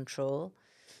out of control.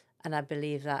 And I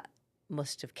believe that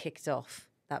must have kicked off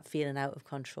that feeling out of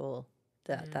control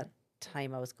that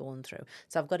time I was going through.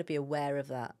 So I've got to be aware of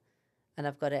that. And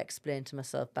I've got to explain to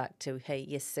myself back to, hey,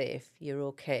 you're safe, you're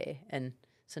okay. And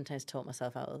sometimes talk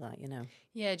myself out of that, you know.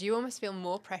 Yeah, do you almost feel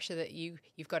more pressure that you've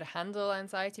got to handle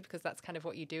anxiety, because that's kind of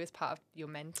what you do as part of your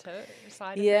mentor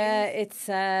side of things? Yeah, it's,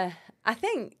 I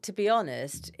think, to be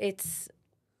honest,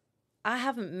 I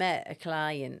haven't met a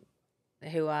client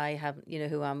who I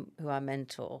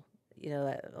mentor, you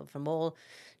know, from all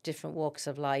different walks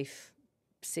of life,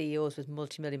 CEOs with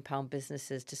multi-million-pound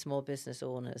businesses to small business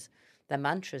owners. Their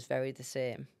mantra is very the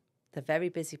same. They're very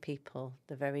busy people.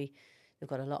 They've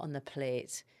got a lot on their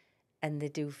plate, and they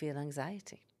do feel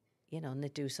anxiety, you know, and they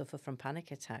do suffer from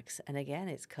panic attacks. And again,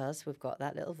 it's because we've got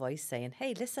that little voice saying,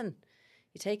 hey, listen,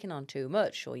 you're taking on too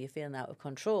much, or you're feeling out of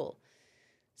control.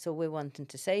 So we're wanting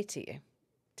to say to you,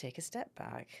 take a step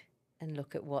back and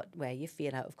look at where you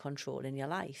feel out of control in your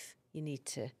life. You need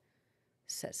to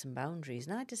set some boundaries.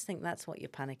 And I just think that's what your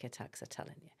panic attacks are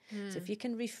telling you. So if you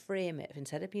can reframe it,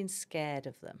 instead of being scared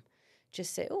of them,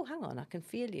 just say, oh, hang on, I can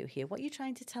feel you here. What are you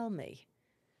trying to tell me?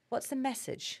 What's the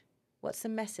message? What's the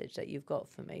message that you've got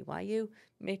for me? Why are you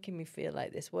making me feel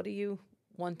like this? What are you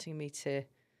wanting me to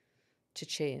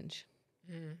change?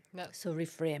 So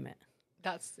reframe it.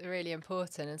 That's really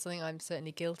important and something I'm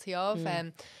certainly guilty of.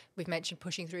 We've mentioned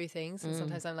pushing through things, and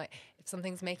sometimes I'm like, if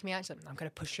something's making me anxious, I'm going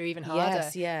to push through even harder.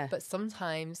 Yes, yeah. But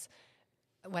sometimes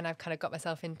when I've kind of got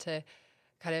myself into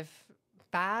kind of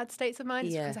bad states of mind,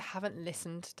 it's because I haven't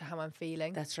listened to how I'm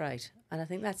feeling. That's right. And I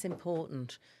think that's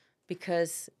important,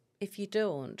 because if you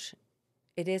don't,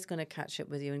 it is going to catch up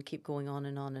with you and keep going on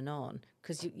and on and on,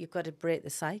 because you've got to break the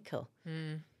cycle.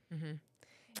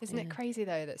 Isn't it crazy,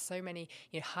 though, that so many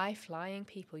high-flying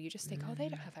people, you just think, oh, they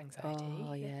don't have anxiety.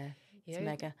 Oh, yeah. It's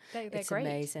mega. They're it's great.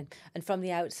 Amazing. And from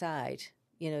the outside,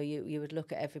 you would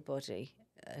look at everybody,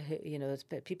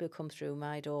 people come through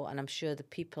my door, and I'm sure the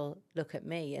people look at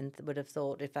me and would have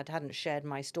thought, if I hadn't shared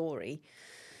my story,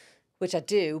 which I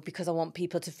do because I want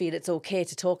people to feel it's okay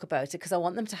to talk about it, because I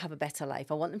want them to have a better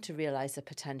life. I want them to realise their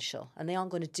potential. And they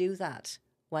aren't going to do that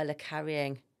while they're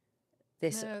carrying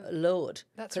this load.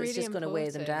 That's really really it's just going to weigh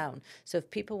them down. So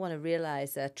if people want to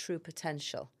realise their true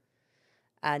potential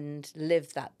and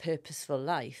live that purposeful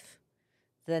life,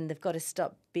 then they've got to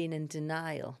stop being in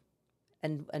denial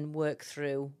and work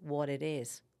through what it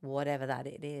is, whatever that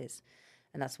it is.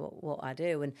 And that's what I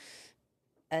do.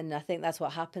 And I think that's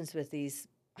what happens with these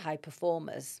high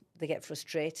performers. They get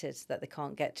frustrated that they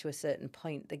can't get to a certain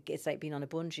point. It's like being on a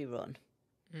bungee run.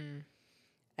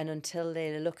 And until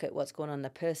they look at what's going on in their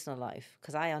personal life,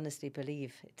 because I honestly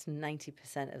believe it's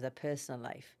 90% of their personal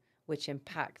life which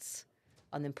impacts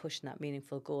on them pushing that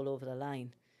meaningful goal over the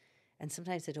line. And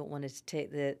sometimes they don't want to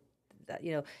take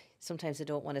sometimes they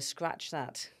don't want to scratch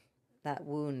that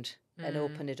wound and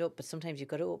open it up. But sometimes you've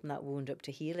got to open that wound up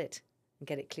to heal it and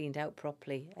get it cleaned out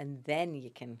properly, and then you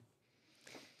can.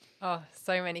 Oh,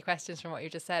 so many questions from what you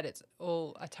just said.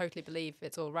 I totally believe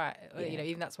it's all right. Yeah.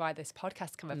 Even that's why this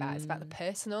podcast come about. It's about the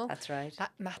personal. That's right.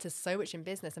 That matters so much in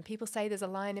business. And people say there's a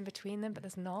line in between them, but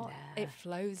there's not. Nah, it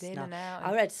flows in and out.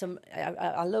 I read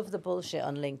I love the bullshit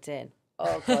on LinkedIn.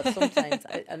 Oh, God, sometimes,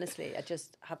 honestly, I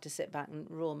just have to sit back and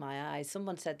roll my eyes.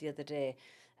 Someone said the other day,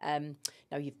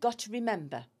 now you've got to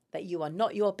remember that you are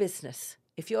not your business.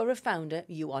 If you're a founder,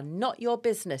 you are not your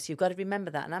business. You've got to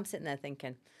remember that. And I'm sitting there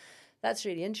thinking, that's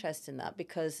really interesting,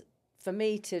 because for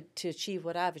me to achieve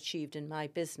what I've achieved in my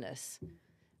business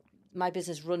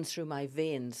runs through my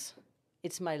veins.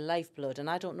 It's my lifeblood. And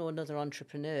I don't know another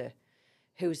entrepreneur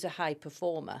who's a high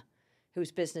performer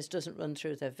whose business doesn't run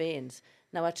through their veins.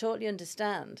 Now, I totally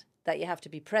understand that you have to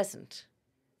be present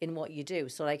in what you do.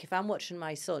 So, like, if I'm watching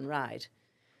my son ride,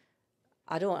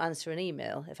 I don't answer an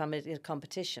email if I'm at a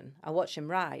competition. I watch him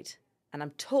ride, and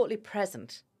I'm totally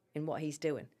present in what he's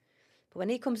doing. But when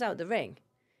he comes out the ring,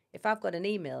 if I've got an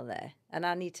email there and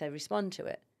I need to respond to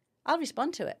it, I'll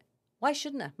respond to it. Why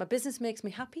shouldn't I? My business makes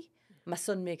me happy. My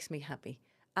son makes me happy.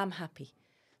 I'm happy.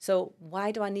 So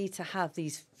why do I need to have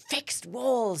these fixed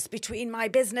walls between my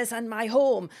business and my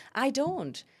home? I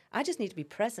don't. I just need to be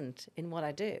present in what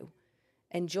I do,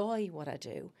 enjoy what I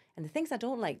do. And the things I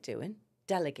don't like doing,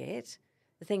 delegate.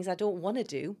 The things I don't want to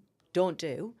do, don't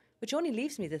do, which only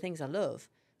leaves me the things I love.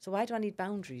 So why do I need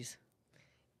boundaries?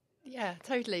 Yeah,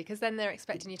 totally. Because then they're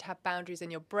expecting you to have boundaries in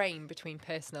your brain between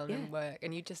personal and work,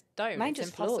 and you just don't. Mine it's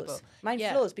just impossible. flows. Mine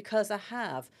flows because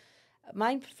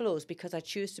mine flows because I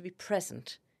choose to be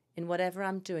present in whatever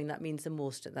I'm doing that means the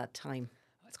most at that time.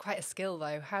 It's quite a skill,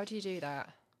 though. How do you do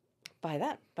that?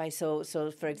 So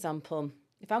for example,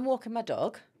 if I'm walking my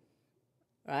dog,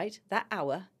 right, that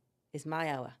hour is my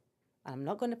hour. I'm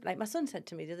not going to, like my son said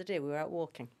to me the other day, we were out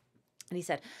walking, and he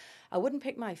said, I wouldn't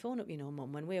pick my phone up,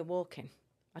 Mum, when we're walking.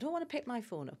 I don't want to pick my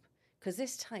phone up because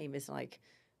this time is like,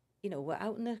 we're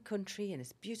out in the country and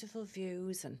it's beautiful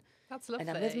views and that's lovely.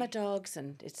 And I'm with my dogs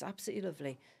and it's absolutely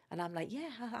lovely. And I'm like,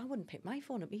 I wouldn't pick my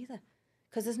phone up either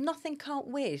because there's nothing can't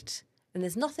wait. And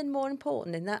there's nothing more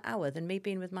important in that hour than me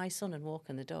being with my son and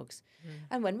walking the dogs.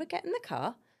 And when we get in the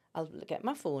car, I'll get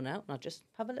my phone out and I'll just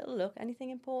have a little look. Anything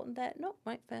important there? No,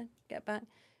 right, fair, get back.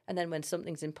 And then when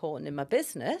something's important in my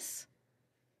business,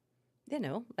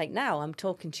 like now I'm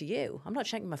talking to you. I'm not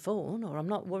checking my phone or I'm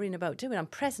not worrying about doing. I'm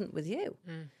present with you.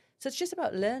 So it's just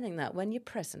about learning that when you're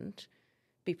present,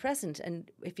 be present.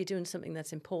 And if you're doing something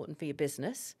that's important for your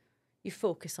business, you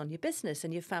focus on your business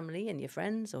and your family and your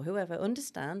friends or whoever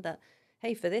understand that,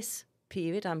 hey, for this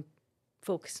period, I'm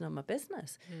focusing on my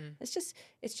business. It's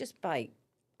just by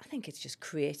I think it's just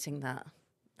creating that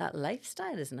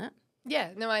lifestyle, isn't it? Yeah,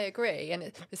 no, I agree. And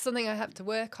it's something I have to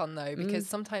work on, though, because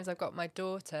sometimes I've got my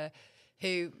daughter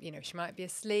who, you know, she might be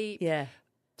asleep. Yeah.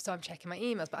 So I'm checking my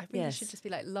emails, but I really should just be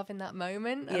like loving that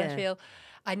moment. And Yeah. I feel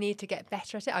I need to get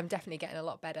better at it. I'm definitely getting a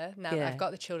lot better now that I've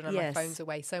got the children and my phone's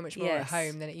away so much more at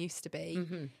home than it used to be.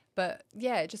 Mm-hmm. But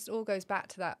yeah, it just all goes back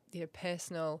to that, you know,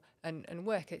 personal and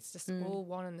work. It's just all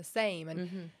one and the same.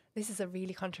 And this is a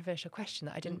really controversial question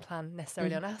that I didn't plan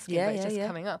necessarily on asking, but it's just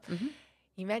coming up. Mm-hmm.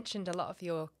 You mentioned a lot of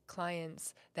your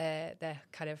clients, their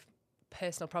kind of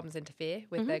personal problems interfere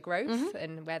with their growth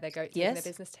and where they're taking their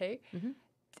business to. Mm-hmm.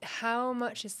 How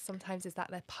much is that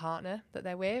their partner that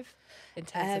they're with in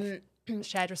terms of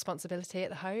shared responsibility at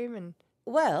the home? And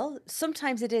well,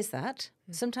 sometimes it is that.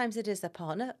 Sometimes it is their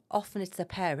partner. Often it's their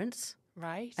parents.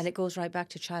 Right. And it goes right back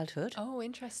to childhood. Oh,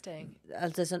 interesting.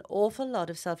 There's an awful lot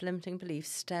of self-limiting beliefs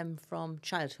stem from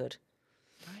childhood.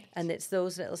 Right. And it's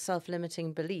those little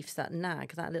self-limiting beliefs that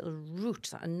nag, that little root,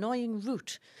 that annoying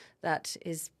root that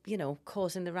is, you know,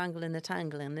 causing the wrangle and the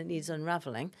tangle and it needs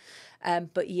unravelling.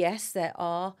 But yes, there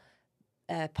are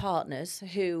partners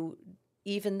who,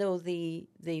 even though the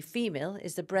female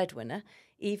is the breadwinner,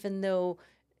 even though,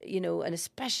 you know, and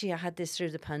especially I had this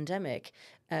through the pandemic,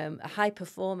 a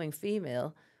high-performing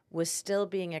female was still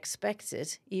being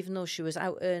expected, even though she was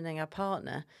out earning her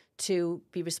partner, to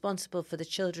be responsible for the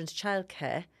children's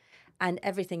childcare and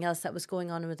everything else that was going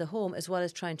on with the home, as well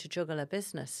as trying to juggle her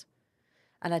business.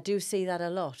 And I do see that a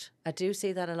lot. I do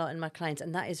see that a lot in my clients,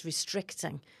 and that is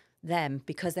restricting them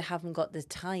because they haven't got the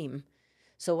time.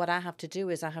 So what I have to do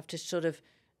is I have to sort of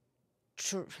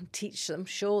teach them,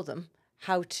 show them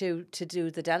how to do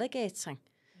the delegating.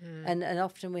 And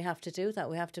often we have to do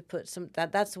that. We have to put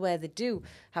that's where they do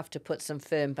have to put some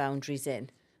firm boundaries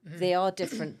in. They are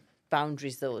different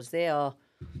boundaries, those. They are,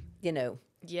 you know,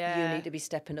 you need to be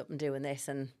stepping up and doing this.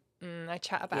 And I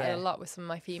chat about it a lot with some of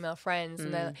my female friends,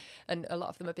 and a lot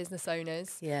of them are business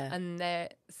owners. Yeah. And they're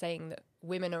saying that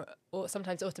women are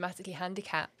sometimes automatically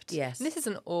handicapped. Yes. And this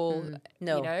isn't all,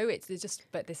 no. You know, it's just,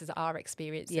 but this is our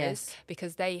experiences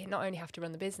because they not only have to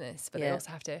run the business, but they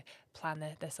also have to plan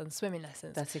their son's swimming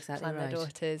lessons. That's exactly plan right. Their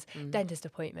daughter's dentist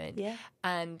appointment. Yeah.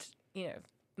 And, you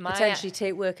know, potentially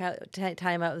take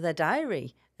time out of their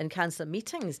diary and cancel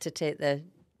meetings to take their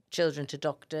children to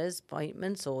doctors'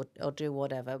 appointments or do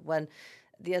whatever, when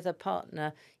the other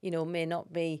partner, you know, may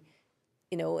not be,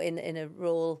 you know, in a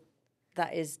role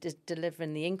that is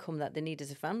delivering the income that they need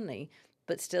as a family,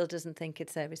 but still doesn't think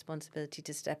it's their responsibility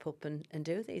to step up and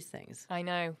do these things. I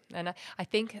know. And I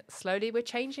think slowly we're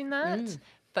changing that.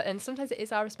 And sometimes it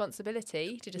is our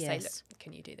responsibility to just say, look,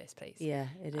 can you do this, please? Yeah,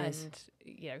 it is. And,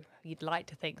 you know, you'd like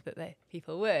to think that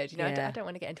people would. You know, I don't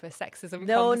want to get into a sexism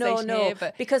conversation here.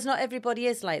 But because not everybody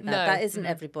is like that. No. That isn't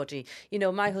everybody. You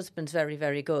know, my husband's very,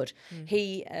 very good.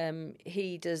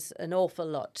 He does an awful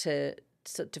lot to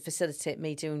facilitate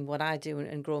me doing what I do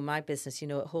and grow my business, you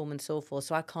know, at home and so forth.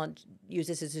 So I can't use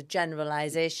this as a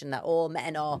generalisation that all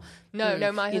men are.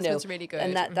 No, my husband's really good.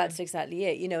 And that's exactly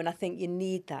it, you know, and I think you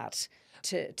need that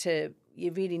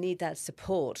you really need that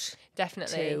support.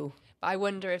 Definitely. But I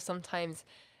wonder if sometimes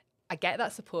I get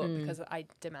that support because I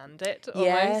demand it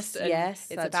almost.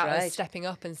 Yes, it's about us stepping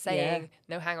up and saying,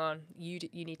 no, hang on, you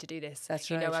need to do this.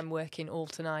 That's right. You know I'm working all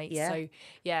tonight. Yeah. So,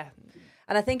 yeah.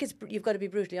 And I think you've got to be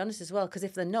brutally honest as well, because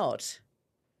if they're not,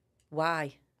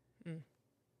 why?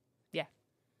 Yeah.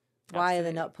 Why are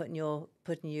they not putting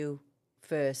you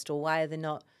first, or why are they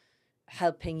not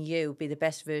helping you be the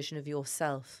best version of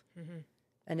yourself?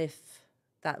 And if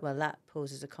that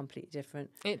poses a completely different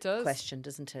question,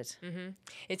 doesn't it?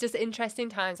 It's just interesting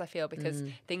times, I feel, because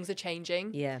things are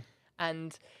changing. Yeah.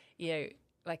 And, you know,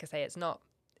 like I say, it's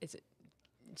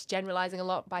generalising a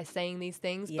lot by saying these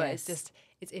things, but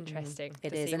it's interesting.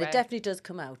 It is, and it definitely does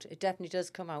come out. It definitely does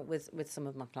come out with some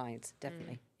of my clients,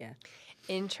 definitely, yeah.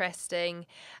 Interesting.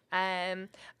 I've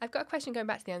got a question going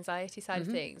back to the anxiety side of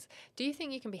things. Do you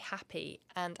think you can be happy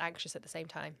and anxious at the same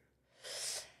time?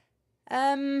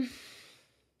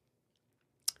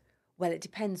 Well, it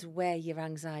depends where your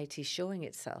anxiety is showing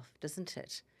itself, doesn't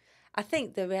it? I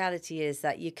think the reality is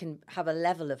that you can have a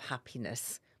level of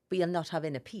happiness, but you'll not have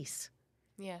inner peace.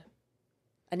 Yeah.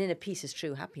 And inner peace is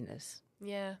true happiness.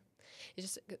 Yeah.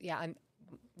 I'm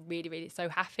really, really so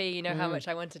happy, you know, how much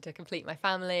I wanted to complete my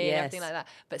family and everything like that.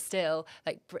 But still,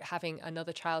 like, having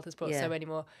another child has brought so many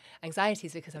more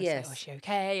anxieties because I'm just like, is she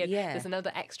okay? And there's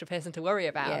another extra person to worry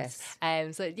about. Yes.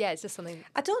 So, it's just something.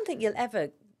 I don't think you'll ever.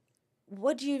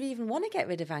 Would you even want to get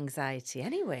rid of anxiety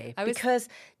anyway? Because,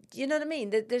 you know what I mean?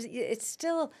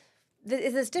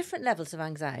 There's different levels of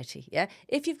anxiety, yeah?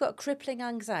 If you've got crippling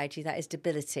anxiety that is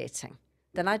debilitating,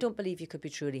 then I don't believe you could be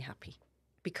truly happy,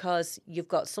 because you've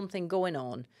got something going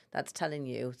on that's telling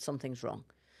you something's wrong.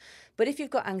 But if you've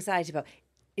got anxiety about,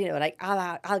 like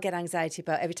I'll get anxiety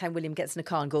about every time William gets in a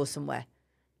car and goes somewhere.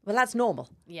 Well, that's normal,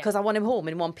 because I want him home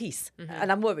in one piece,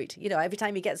 and I'm worried. Every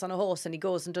time he gets on a horse and he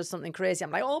goes and does something crazy,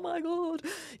 I'm like, oh my God,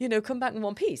 come back in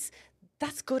one piece.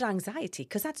 That's good anxiety,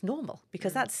 because that's normal,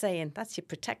 because that's your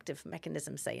protective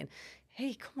mechanism saying,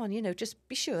 hey, come on, just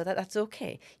be sure that that's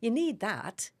okay. You need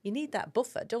that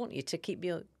buffer, don't you, to keep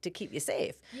you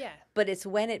safe. Yeah. But it's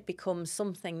when it becomes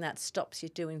something that stops you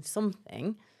doing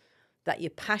something that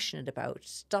you're passionate about,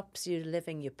 stops you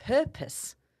living your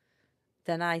purpose,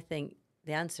 then I think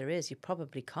the answer is you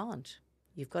probably can't.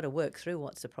 You've got to work through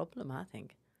what's the problem, I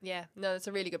think. Yeah, no, that's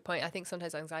a really good point. I think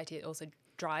sometimes anxiety also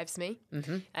drives me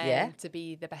to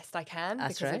be the best I can,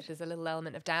 That's because right. there's a little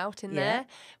element of doubt in there.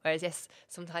 Whereas, yes,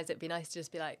 sometimes it'd be nice to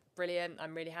just be like, brilliant,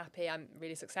 I'm really happy, I'm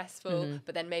really successful,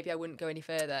 but then maybe I wouldn't go any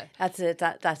further. That's it.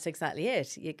 That's exactly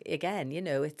it. Again,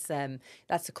 it's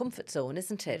that's a comfort zone,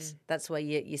 isn't it? That's where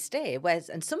you stay.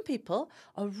 And some people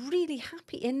are really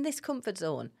happy in this comfort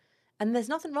zone, and there's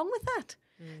nothing wrong with that.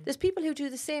 There's people who do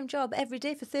the same job every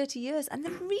day for 30 years and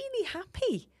they're really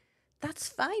happy. That's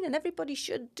fine, and everybody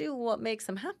should do what makes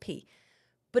them happy.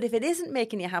 But if it isn't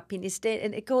making you happy and you stay,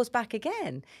 and it goes back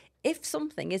again, if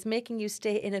something is making you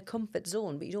stay in a comfort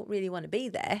zone but you don't really want to be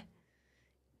there,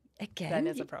 again, then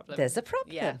there's a problem. There's a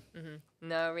problem. Yeah.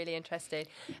 No, really interesting.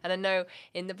 And I know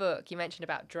in the book you mentioned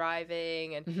about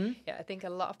driving, and I think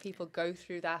a lot of people go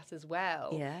through that as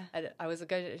well. Yeah. And I was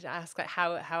going to ask, like,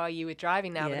 how are you with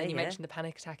driving now? But then you mentioned the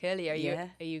panic attack earlier.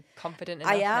 Are you confident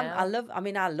enough? I am.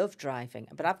 Now? I love driving,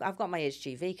 but I've got my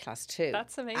HGV class too.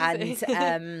 That's amazing.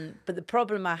 And but the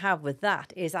problem I have with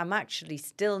that is I'm actually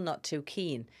still not too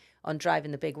keen on driving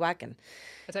the big wagon.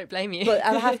 I don't blame you. But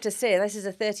I'll have to say, this is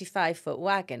a 35-foot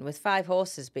wagon with 5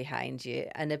 horses behind you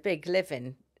and a big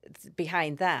living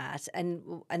behind that.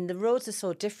 And the roads are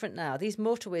so different now. These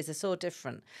motorways are so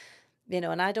different.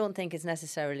 And I don't think it's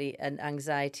necessarily an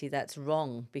anxiety that's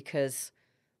wrong, because,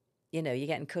 you're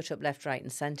getting cut up left, right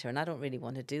and centre, and I don't really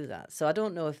want to do that. So I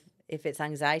don't know if it's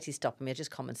anxiety stopping me or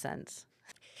just common sense.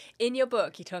 In your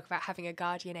book, you talk about having a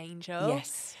guardian angel.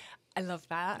 Yes. I love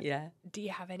that. Yeah. Do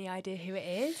you have any idea who it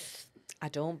is? I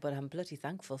don't, but I'm bloody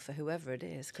thankful for whoever it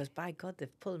is, because by God,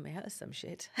 they've pulled me out of some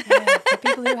shit. Yeah, for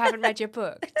people who haven't read your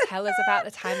book, tell us about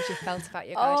the times you felt about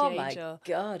your guardian angel. Oh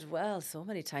my God, well, so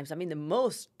many times. I mean, the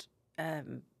most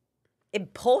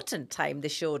important time they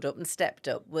showed up and stepped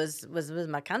up was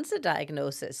my cancer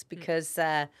diagnosis, because,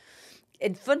 and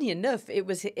funny enough, it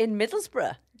was in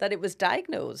Middlesbrough that it was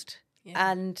diagnosed.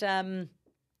 Yeah. And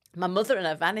my mother and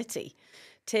her vanity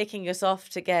taking us off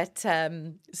to get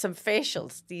some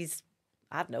facials, these,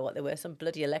 I don't know what they were, some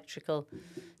bloody electrical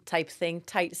type thing,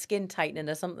 skin tightening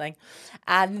or something.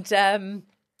 And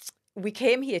we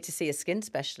came here to see a skin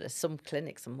specialist, some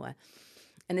clinic somewhere.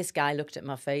 And this guy looked at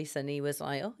my face and he was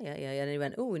like, oh, yeah. And he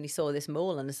went, oh, and he saw this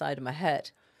mole on the side of my head.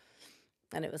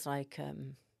 And it was like,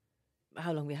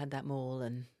 how long we had that mole,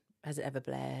 and has it ever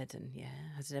bled? And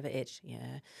has it ever itched?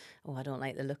 Yeah. Oh, I don't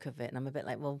like the look of it. And I'm a bit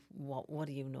like, well, what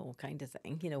do you know, kind of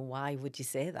thing? Why would you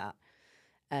say that?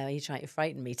 Are you trying to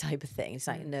frighten me, type of thing? It's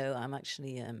like, no, I'm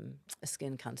actually a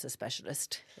skin cancer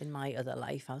specialist in my other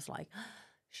life. I was like,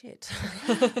 shit,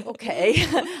 okay.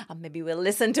 And maybe we'll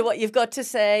listen to what you've got to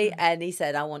say. And he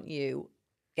said, I want you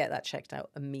get that checked out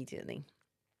immediately.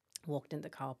 Walked in the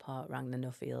car park, rang the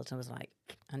Nuffield, and I was like,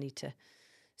 I need to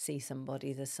see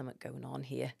somebody, there's something going on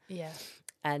here. Yeah.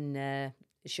 And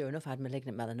sure enough, I had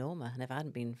malignant melanoma, and if I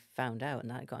hadn't been found out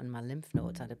and I'd gotten my lymph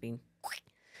nodes, I'd have been...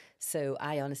 So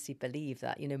I honestly believe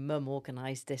that, Mum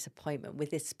organised this appointment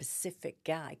with this specific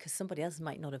guy because somebody else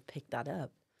might not have picked that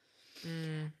up.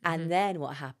 Mm-hmm. And then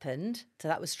what happened, so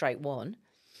that was strike one.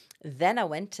 Then I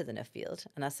went to the Nuffield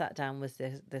and I sat down with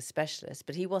the specialist,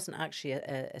 but he wasn't actually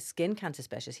a skin cancer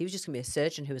specialist. He was just going to be a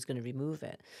surgeon who was going to remove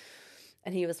it.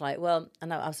 And he was like, well,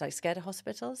 and I was like scared of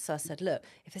hospitals. So I said, look,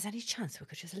 if there's any chance we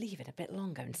could just leave it a bit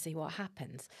longer and see what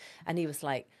happens. And he was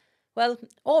like, well,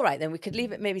 all right, then we could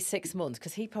leave it maybe 6 months,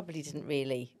 because he probably didn't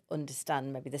really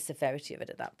understand maybe the severity of it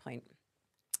at that point.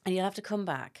 And you'll have to come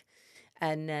back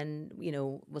and then,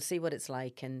 we'll see what it's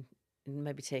like and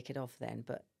maybe take it off then,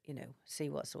 but, see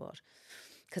what's what.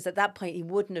 Because at that point, he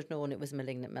wouldn't have known it was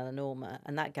malignant melanoma,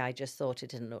 and that guy just thought it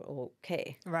didn't look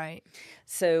okay. Right.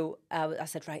 So I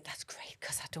said, right, that's great,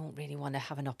 because I don't really want to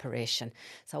have an operation.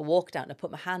 So I walked out and I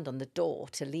put my hand on the door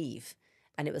to leave,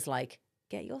 and it was like,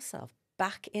 get yourself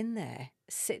back in there,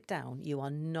 sit down, you are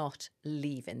not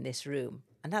leaving this room.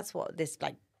 And that's what this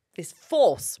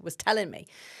force was telling me.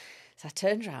 So I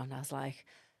turned around and I was like,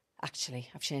 actually,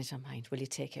 I've changed my mind. Will you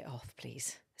take it off,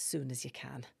 please, as soon as you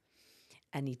can?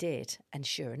 And he did. And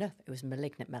sure enough, it was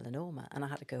malignant melanoma. And I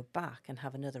had to go back and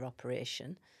have another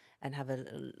operation and have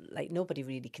nobody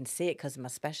really can see it because my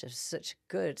specialist is such a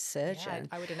good surgeon. Yeah,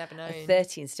 I would have never known.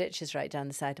 13 stitches right down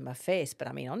the side of my face. But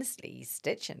I mean, honestly, his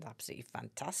stitching is absolutely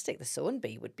fantastic. The sewing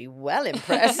bee would be well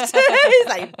impressed. He's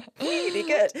like, really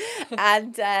good.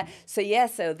 And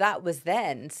so that was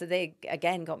then. So they,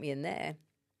 again, got me in there.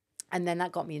 And then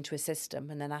that got me into a system.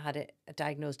 And then I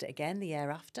diagnosed it again the year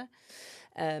after.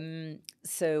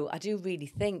 So I do really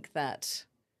think that,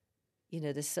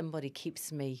 there's somebody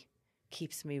keeps me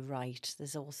right.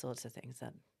 There's all sorts of things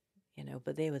that,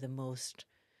 but they were the most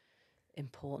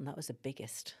important. That was the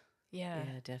biggest. Yeah,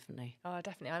 definitely. Oh,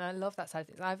 definitely. And I love that side of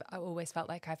things. I've always felt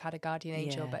like I've had a guardian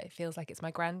angel, but it feels like it's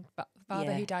my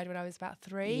grandfather who died when I was about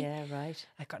 3. Yeah, right.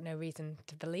 I've got no reason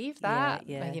to believe that.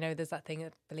 Yeah. And, there's that thing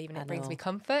that believing it brings me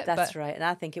comfort. That's right. And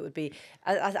I think it would be,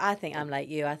 I think I'm like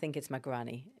you. I think it's my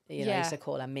granny. I used to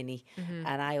call her Minnie. Mm-hmm.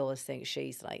 And I always think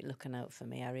she's like looking out for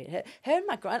me. Her and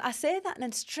my grand, I say that and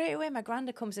then straight away my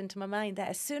granda comes into my mind there.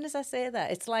 As soon as I say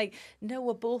that, it's like, no,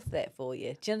 we're both there for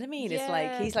you. Do you know what I mean? It's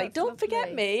like, he's like, don't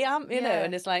forget me. You know,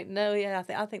 and it's like, no,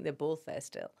 I think they're both there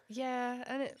still. Yeah.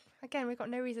 And again, we've got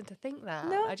no reason to think that.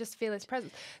 No. I just feel his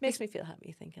presence. Makes me feel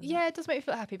happy thinking that. It does make me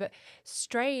feel happy, but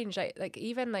strange. Like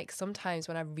even like sometimes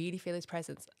when I really feel his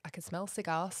presence, I can smell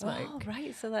cigar smoke. Oh,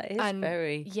 right. So that is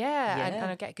very... Yeah. And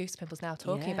I get goose pimples now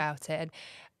talking about it.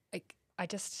 And I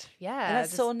just, And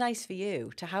that's so nice for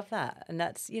you to have that. And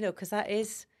that's, because it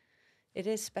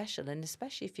is special. And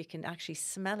especially if you can actually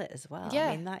smell it as well. Yeah.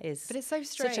 I mean, that is... But it's so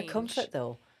strange. Such a comfort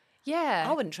though. Yeah.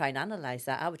 I wouldn't try and analyse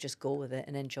that. I would just go with it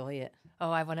and enjoy it.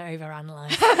 Oh, I want to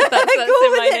overanalyze. That's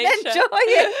in my nature. Enjoy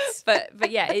it.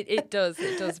 But yeah, it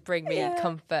does bring me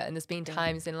comfort. And there's been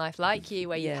times in life like you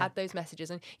where you had those messages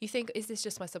and you think, is this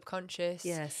just my subconscious?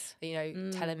 Yes.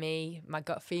 Telling me my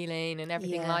gut feeling and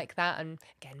everything like that. And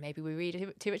again, maybe we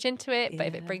read too much into it, but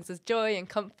if it brings us joy and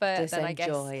comfort, just then I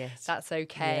guess that's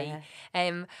okay.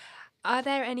 Yeah. Are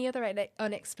there any other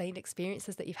unexplained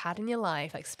experiences that you've had in your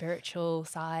life, like spiritual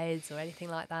sides or anything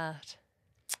like that?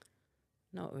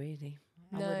 Not really.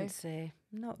 No. I wouldn't say.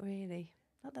 Not really.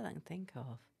 Not that I can think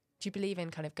of. Do you believe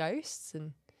in kind of ghosts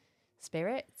and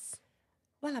spirits?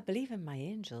 Well, I believe in my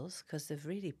angels because they've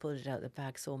really pulled it out the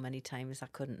bag so many times I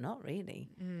couldn't not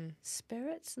really.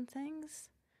 Spirits and things?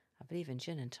 I believe in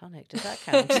gin and tonic. Does that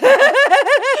count?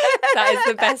 That is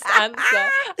the best answer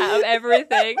out of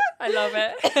everything. I love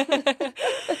it.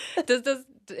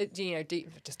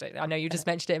 I know you just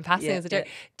mentioned it in passing as a joke.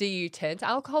 Do you turn to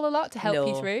alcohol a lot to help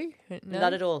you through? No,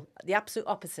 not at all. The absolute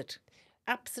opposite.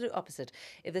 Absolute opposite.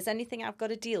 If there's anything I've got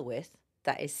to deal with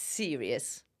that is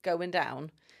serious going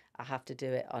down, I have to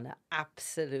do it on an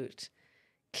absolute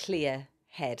clear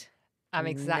head. I'm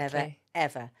exactly. Never,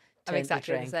 ever. I'm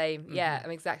exactly the same. Yeah,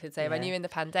 I'm exactly the same. I knew in the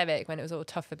pandemic when it was all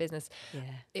tough for business,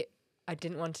 I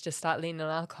didn't want to just start leaning on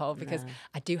alcohol because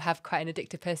I do have quite an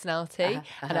addictive personality.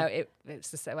 And it's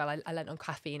just I leant on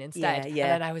caffeine instead. And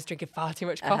then I was drinking far too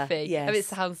much coffee. Yes. I mean, it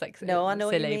sounds like I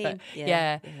know silly, what you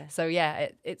mean. but So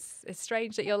it's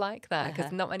strange that you're like that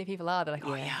because not many people are. They're like,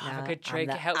 I have a good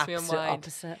drink. It helps me unwind.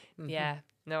 Opposite. Mm-hmm. Yeah.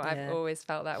 No, I've always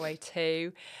felt that way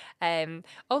too.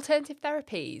 Alternative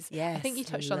therapies. Yes, I think you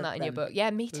touched on that in your book.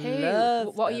 Yeah, me too.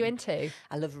 Love what are you into?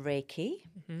 I love Reiki.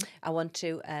 Mm-hmm. I want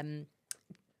to...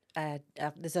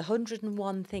 there's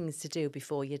 101 things to do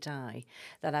before you die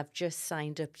that I've just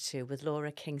signed up to with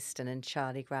Laura Kingston and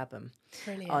Charlie Grabham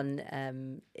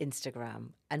on Instagram.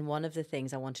 And one of the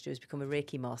things I want to do is become a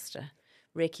Reiki master.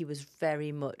 Reiki was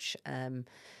very much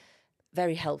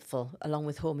very helpful along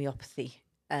with homeopathy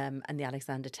and the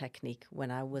Alexander technique when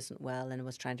I wasn't well and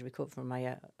was trying to recover from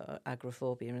my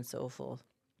agoraphobia and so forth.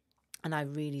 And I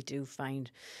really do find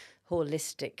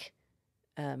holistic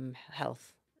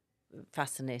health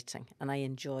fascinating, and I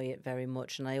enjoy it very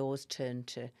much, and I always turn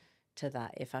to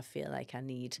that if I feel like I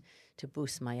need to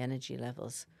boost my energy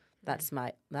levels. That's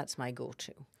my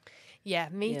go-to. Yeah,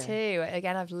 me too.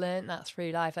 Again, I've learned that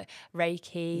through life, like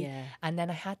Reiki, and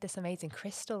then I had this amazing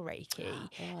crystal Reiki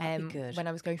when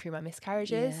I was going through my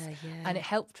miscarriages, and it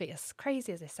helped me. As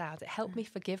crazy as it sounds, it helped me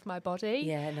forgive my body.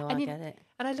 Yeah, no, I get it.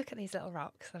 And I look at these little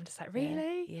rocks, and I'm just like,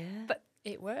 really? Yeah. But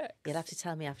it works. You'll have to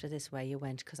tell me after this where you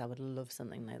went, because I would love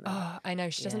something like that. Oh, I know.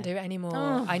 She doesn't do it anymore.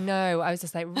 Oh. I know. I was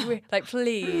just like,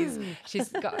 please. She's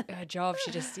got her job.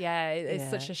 She just, it's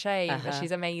such a shame. But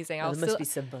she's amazing. Well, there must be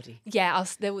somebody. Yeah,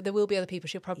 there will be other people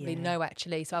she'll probably know,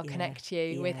 actually. So I'll connect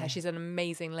you with her. She's an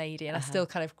amazing lady. And I still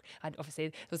obviously,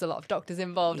 there was a lot of doctors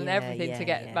involved and everything to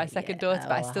get my second daughter.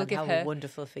 But I still give her. How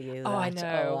wonderful for you. Oh, I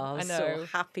know. I was so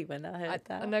happy when I heard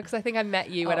that. I know, because I think I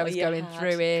met you when I was going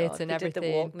through it and everything.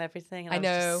 Did the walk and everything. And I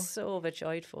was just so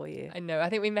overjoyed for you. I know. I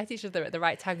think we met each other at the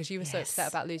right time, because you were so upset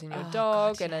about losing your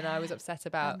dog, and then I was upset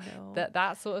about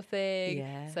that sort of thing.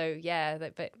 Yeah. So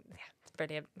it's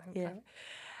brilliant. Yeah.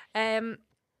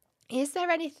 Is there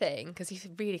anything, because you've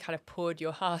really kind of poured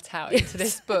your heart out into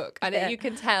this book, and you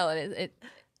can tell, and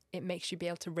it makes you be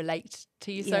able to relate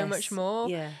to you so much more.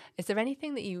 Yeah. Is there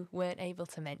anything that you weren't able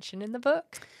to mention in the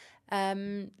book?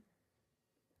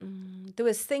 There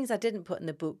was things I didn't put in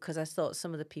the book because I thought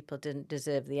some of the people didn't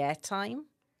deserve the airtime.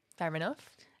 Fair enough.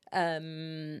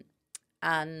 And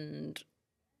not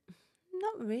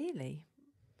really.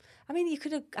 I mean,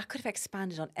 I could have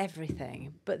expanded on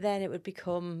everything, but then it would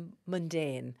become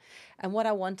mundane. And what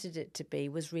I wanted it to be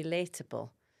was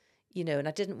relatable, and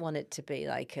I didn't want it to be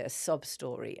like a sob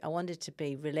story. I wanted it to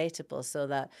be relatable so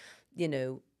that,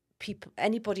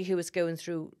 anybody who was going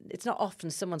through, it's not often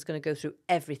someone's going to go through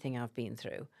everything I've been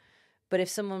through. But if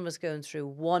someone was going through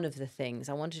one of the things,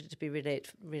 I wanted it to be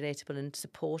relatable and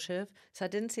supportive. So I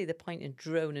didn't see the point in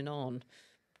droning on,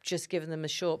 just giving them a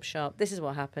sharp, this is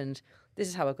what happened, this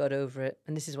is how I got over it,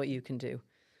 and this is what you can do.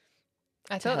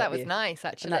 I thought that was nice,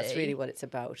 actually. And that's really what it's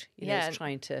about. It's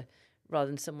trying to, rather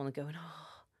than someone going,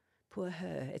 oh, poor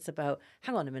her, it's about,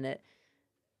 hang on a minute,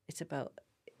 it's about,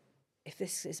 if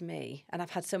this is me, and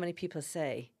I've had so many people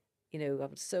say, I've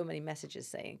had so many messages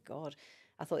saying, God,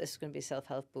 I thought this was going to be a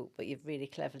self-help book, but you've really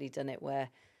cleverly done it where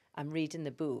I'm reading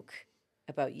the book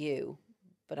about you,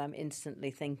 but I'm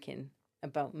instantly thinking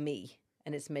about me,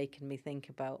 and it's making me think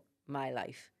about my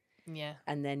life. Yeah.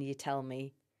 And then you tell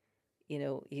me,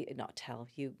 you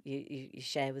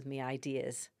share with me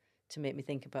ideas to make me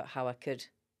think about how I could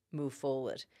move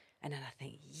forward. And then I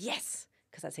think, yes,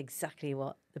 because that's exactly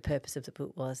what the purpose of the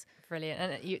book was. Brilliant.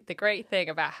 And the great thing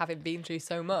about having been through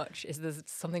so much is there's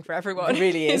something for everyone. It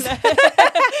really is.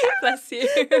 Bless you.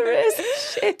 There is.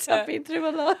 Shit, I've been through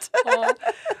a lot.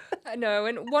 I know.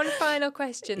 And one final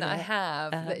question that I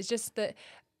have, that is just that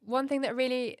one thing that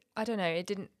really, I don't know,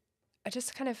 I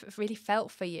just kind of really felt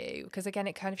for you, because again,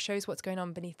 it kind of shows what's going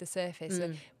on beneath the surface.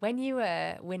 So when you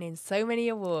were winning so many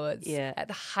awards at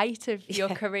the height of your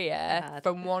career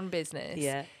from one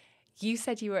business, you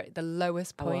said you were at the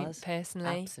lowest point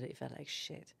personally. Absolutely felt like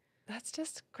shit. That's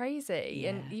just crazy.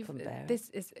 Yeah, and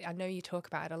I know you talk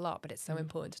about it a lot, but it's so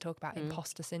important to talk about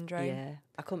imposter syndrome. Yeah,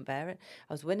 I couldn't bear it.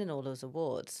 I was winning all those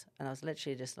awards and I was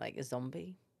literally just like a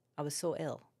zombie. I was so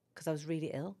ill because I was really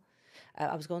ill.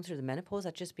 I was going through the menopause.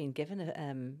 I'd just been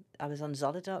given I was on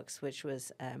Zolodox, which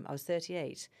was, I was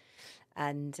 38,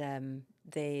 and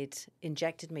they'd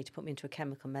injected me to put me into a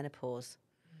chemical menopause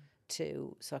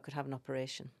so I could have an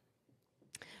operation.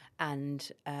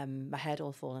 And my head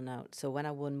all fallen out. So when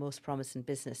I won Most Promising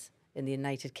Business in the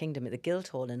United Kingdom at the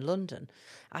Guildhall in London,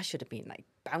 I should have been like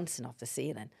bouncing off the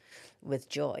ceiling with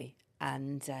joy.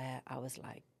 And I was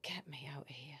like, get me out of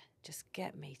here. Just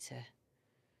get me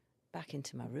back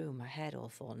into my room, my head all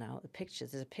fallen out.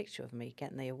 There's a picture of me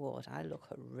getting the award. I look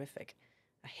horrific.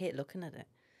 I hate looking at it.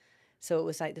 So it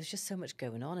was like, there was just so much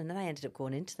going on. And then I ended up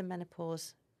going into the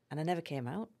menopause and I never came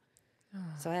out. Oh.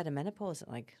 So I had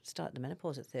started the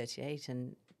menopause at 38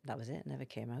 and that was it. Never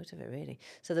came out of it really.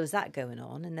 So there was that going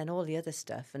on, and then all the other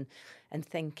stuff and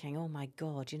thinking, oh my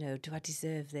God, do I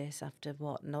deserve this after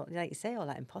what? Not, like you say, all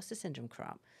that imposter syndrome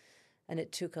crap. And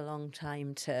it took a long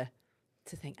time to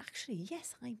think, actually,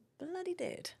 yes, I bloody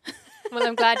did. Well,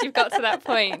 I'm glad you've got to that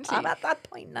point. I'm at that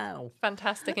point now.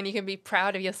 Fantastic. And you can be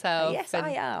proud of yourself. Yes,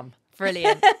 I am.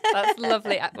 Brilliant. That's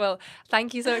lovely. Well,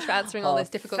 thank you so much for answering all those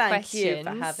difficult questions. Thank you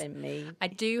for having me. I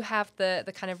do have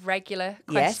the kind of regular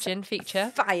question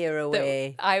feature. Fire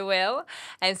away. I will.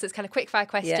 And so it's kind of quick fire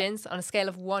questions on a scale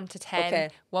of 1 to 10. Okay.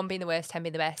 1 being the worst, 10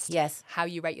 being the best. Yes. How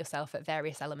you rate yourself at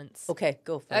various elements. Okay,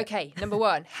 go for it. Okay, number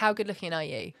 1. How good looking are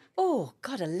you? Oh,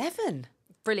 God, 11.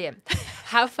 Brilliant.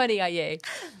 How funny are you?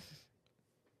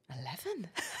 11.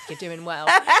 You're doing well.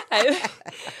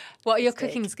 What are your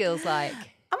cooking skills like?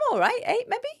 I'm all right. 8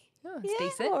 maybe. Oh, that's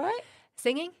decent. All right.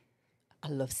 Singing? I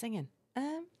love singing.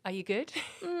 Are you good?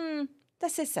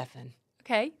 Let's say 7.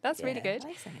 Okay, that's really good. I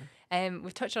like singing.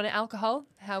 We've touched on it. Alcohol.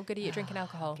 How good are you at drinking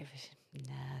alcohol?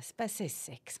 Let's say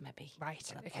 6 maybe.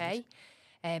 Right. Okay.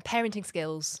 Parenting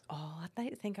skills. Oh, I'd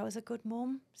like to think I was a good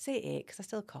mum. Say 8 because I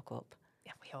still cock up.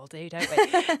 We all do, don't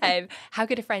we? How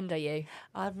good a friend are you?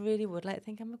 I really would like to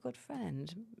think I'm a good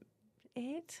friend.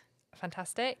 8.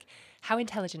 Fantastic. How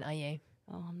intelligent are you?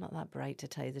 Oh, I'm not that bright, to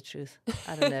tell you the truth.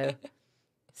 I don't know.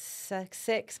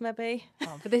 6 maybe.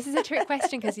 Oh, but this is a trick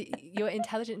question because you're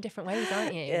intelligent in different ways,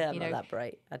 aren't you? Yeah, I'm not that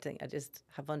bright. I think I just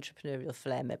have entrepreneurial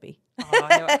flair, maybe. Oh,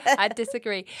 no, I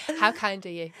disagree. How kind are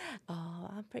you? Oh,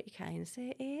 I'm pretty kind.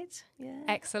 Say 8. Yeah.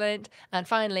 Excellent. And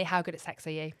finally, how good at sex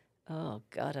are you? Oh,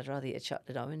 God, I'd rather eat a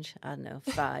chocolate orange. I don't know,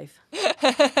 5.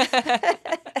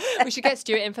 We should get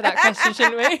Stuart in for that question,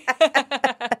 shouldn't we?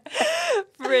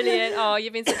 Brilliant. Oh,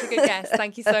 you've been such a good guest.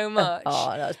 Thank you so much.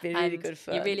 Oh, that's been really good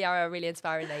fun. You really are a really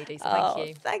inspiring lady, so thank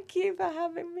you. Thank you for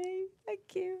having me.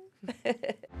 Thank you.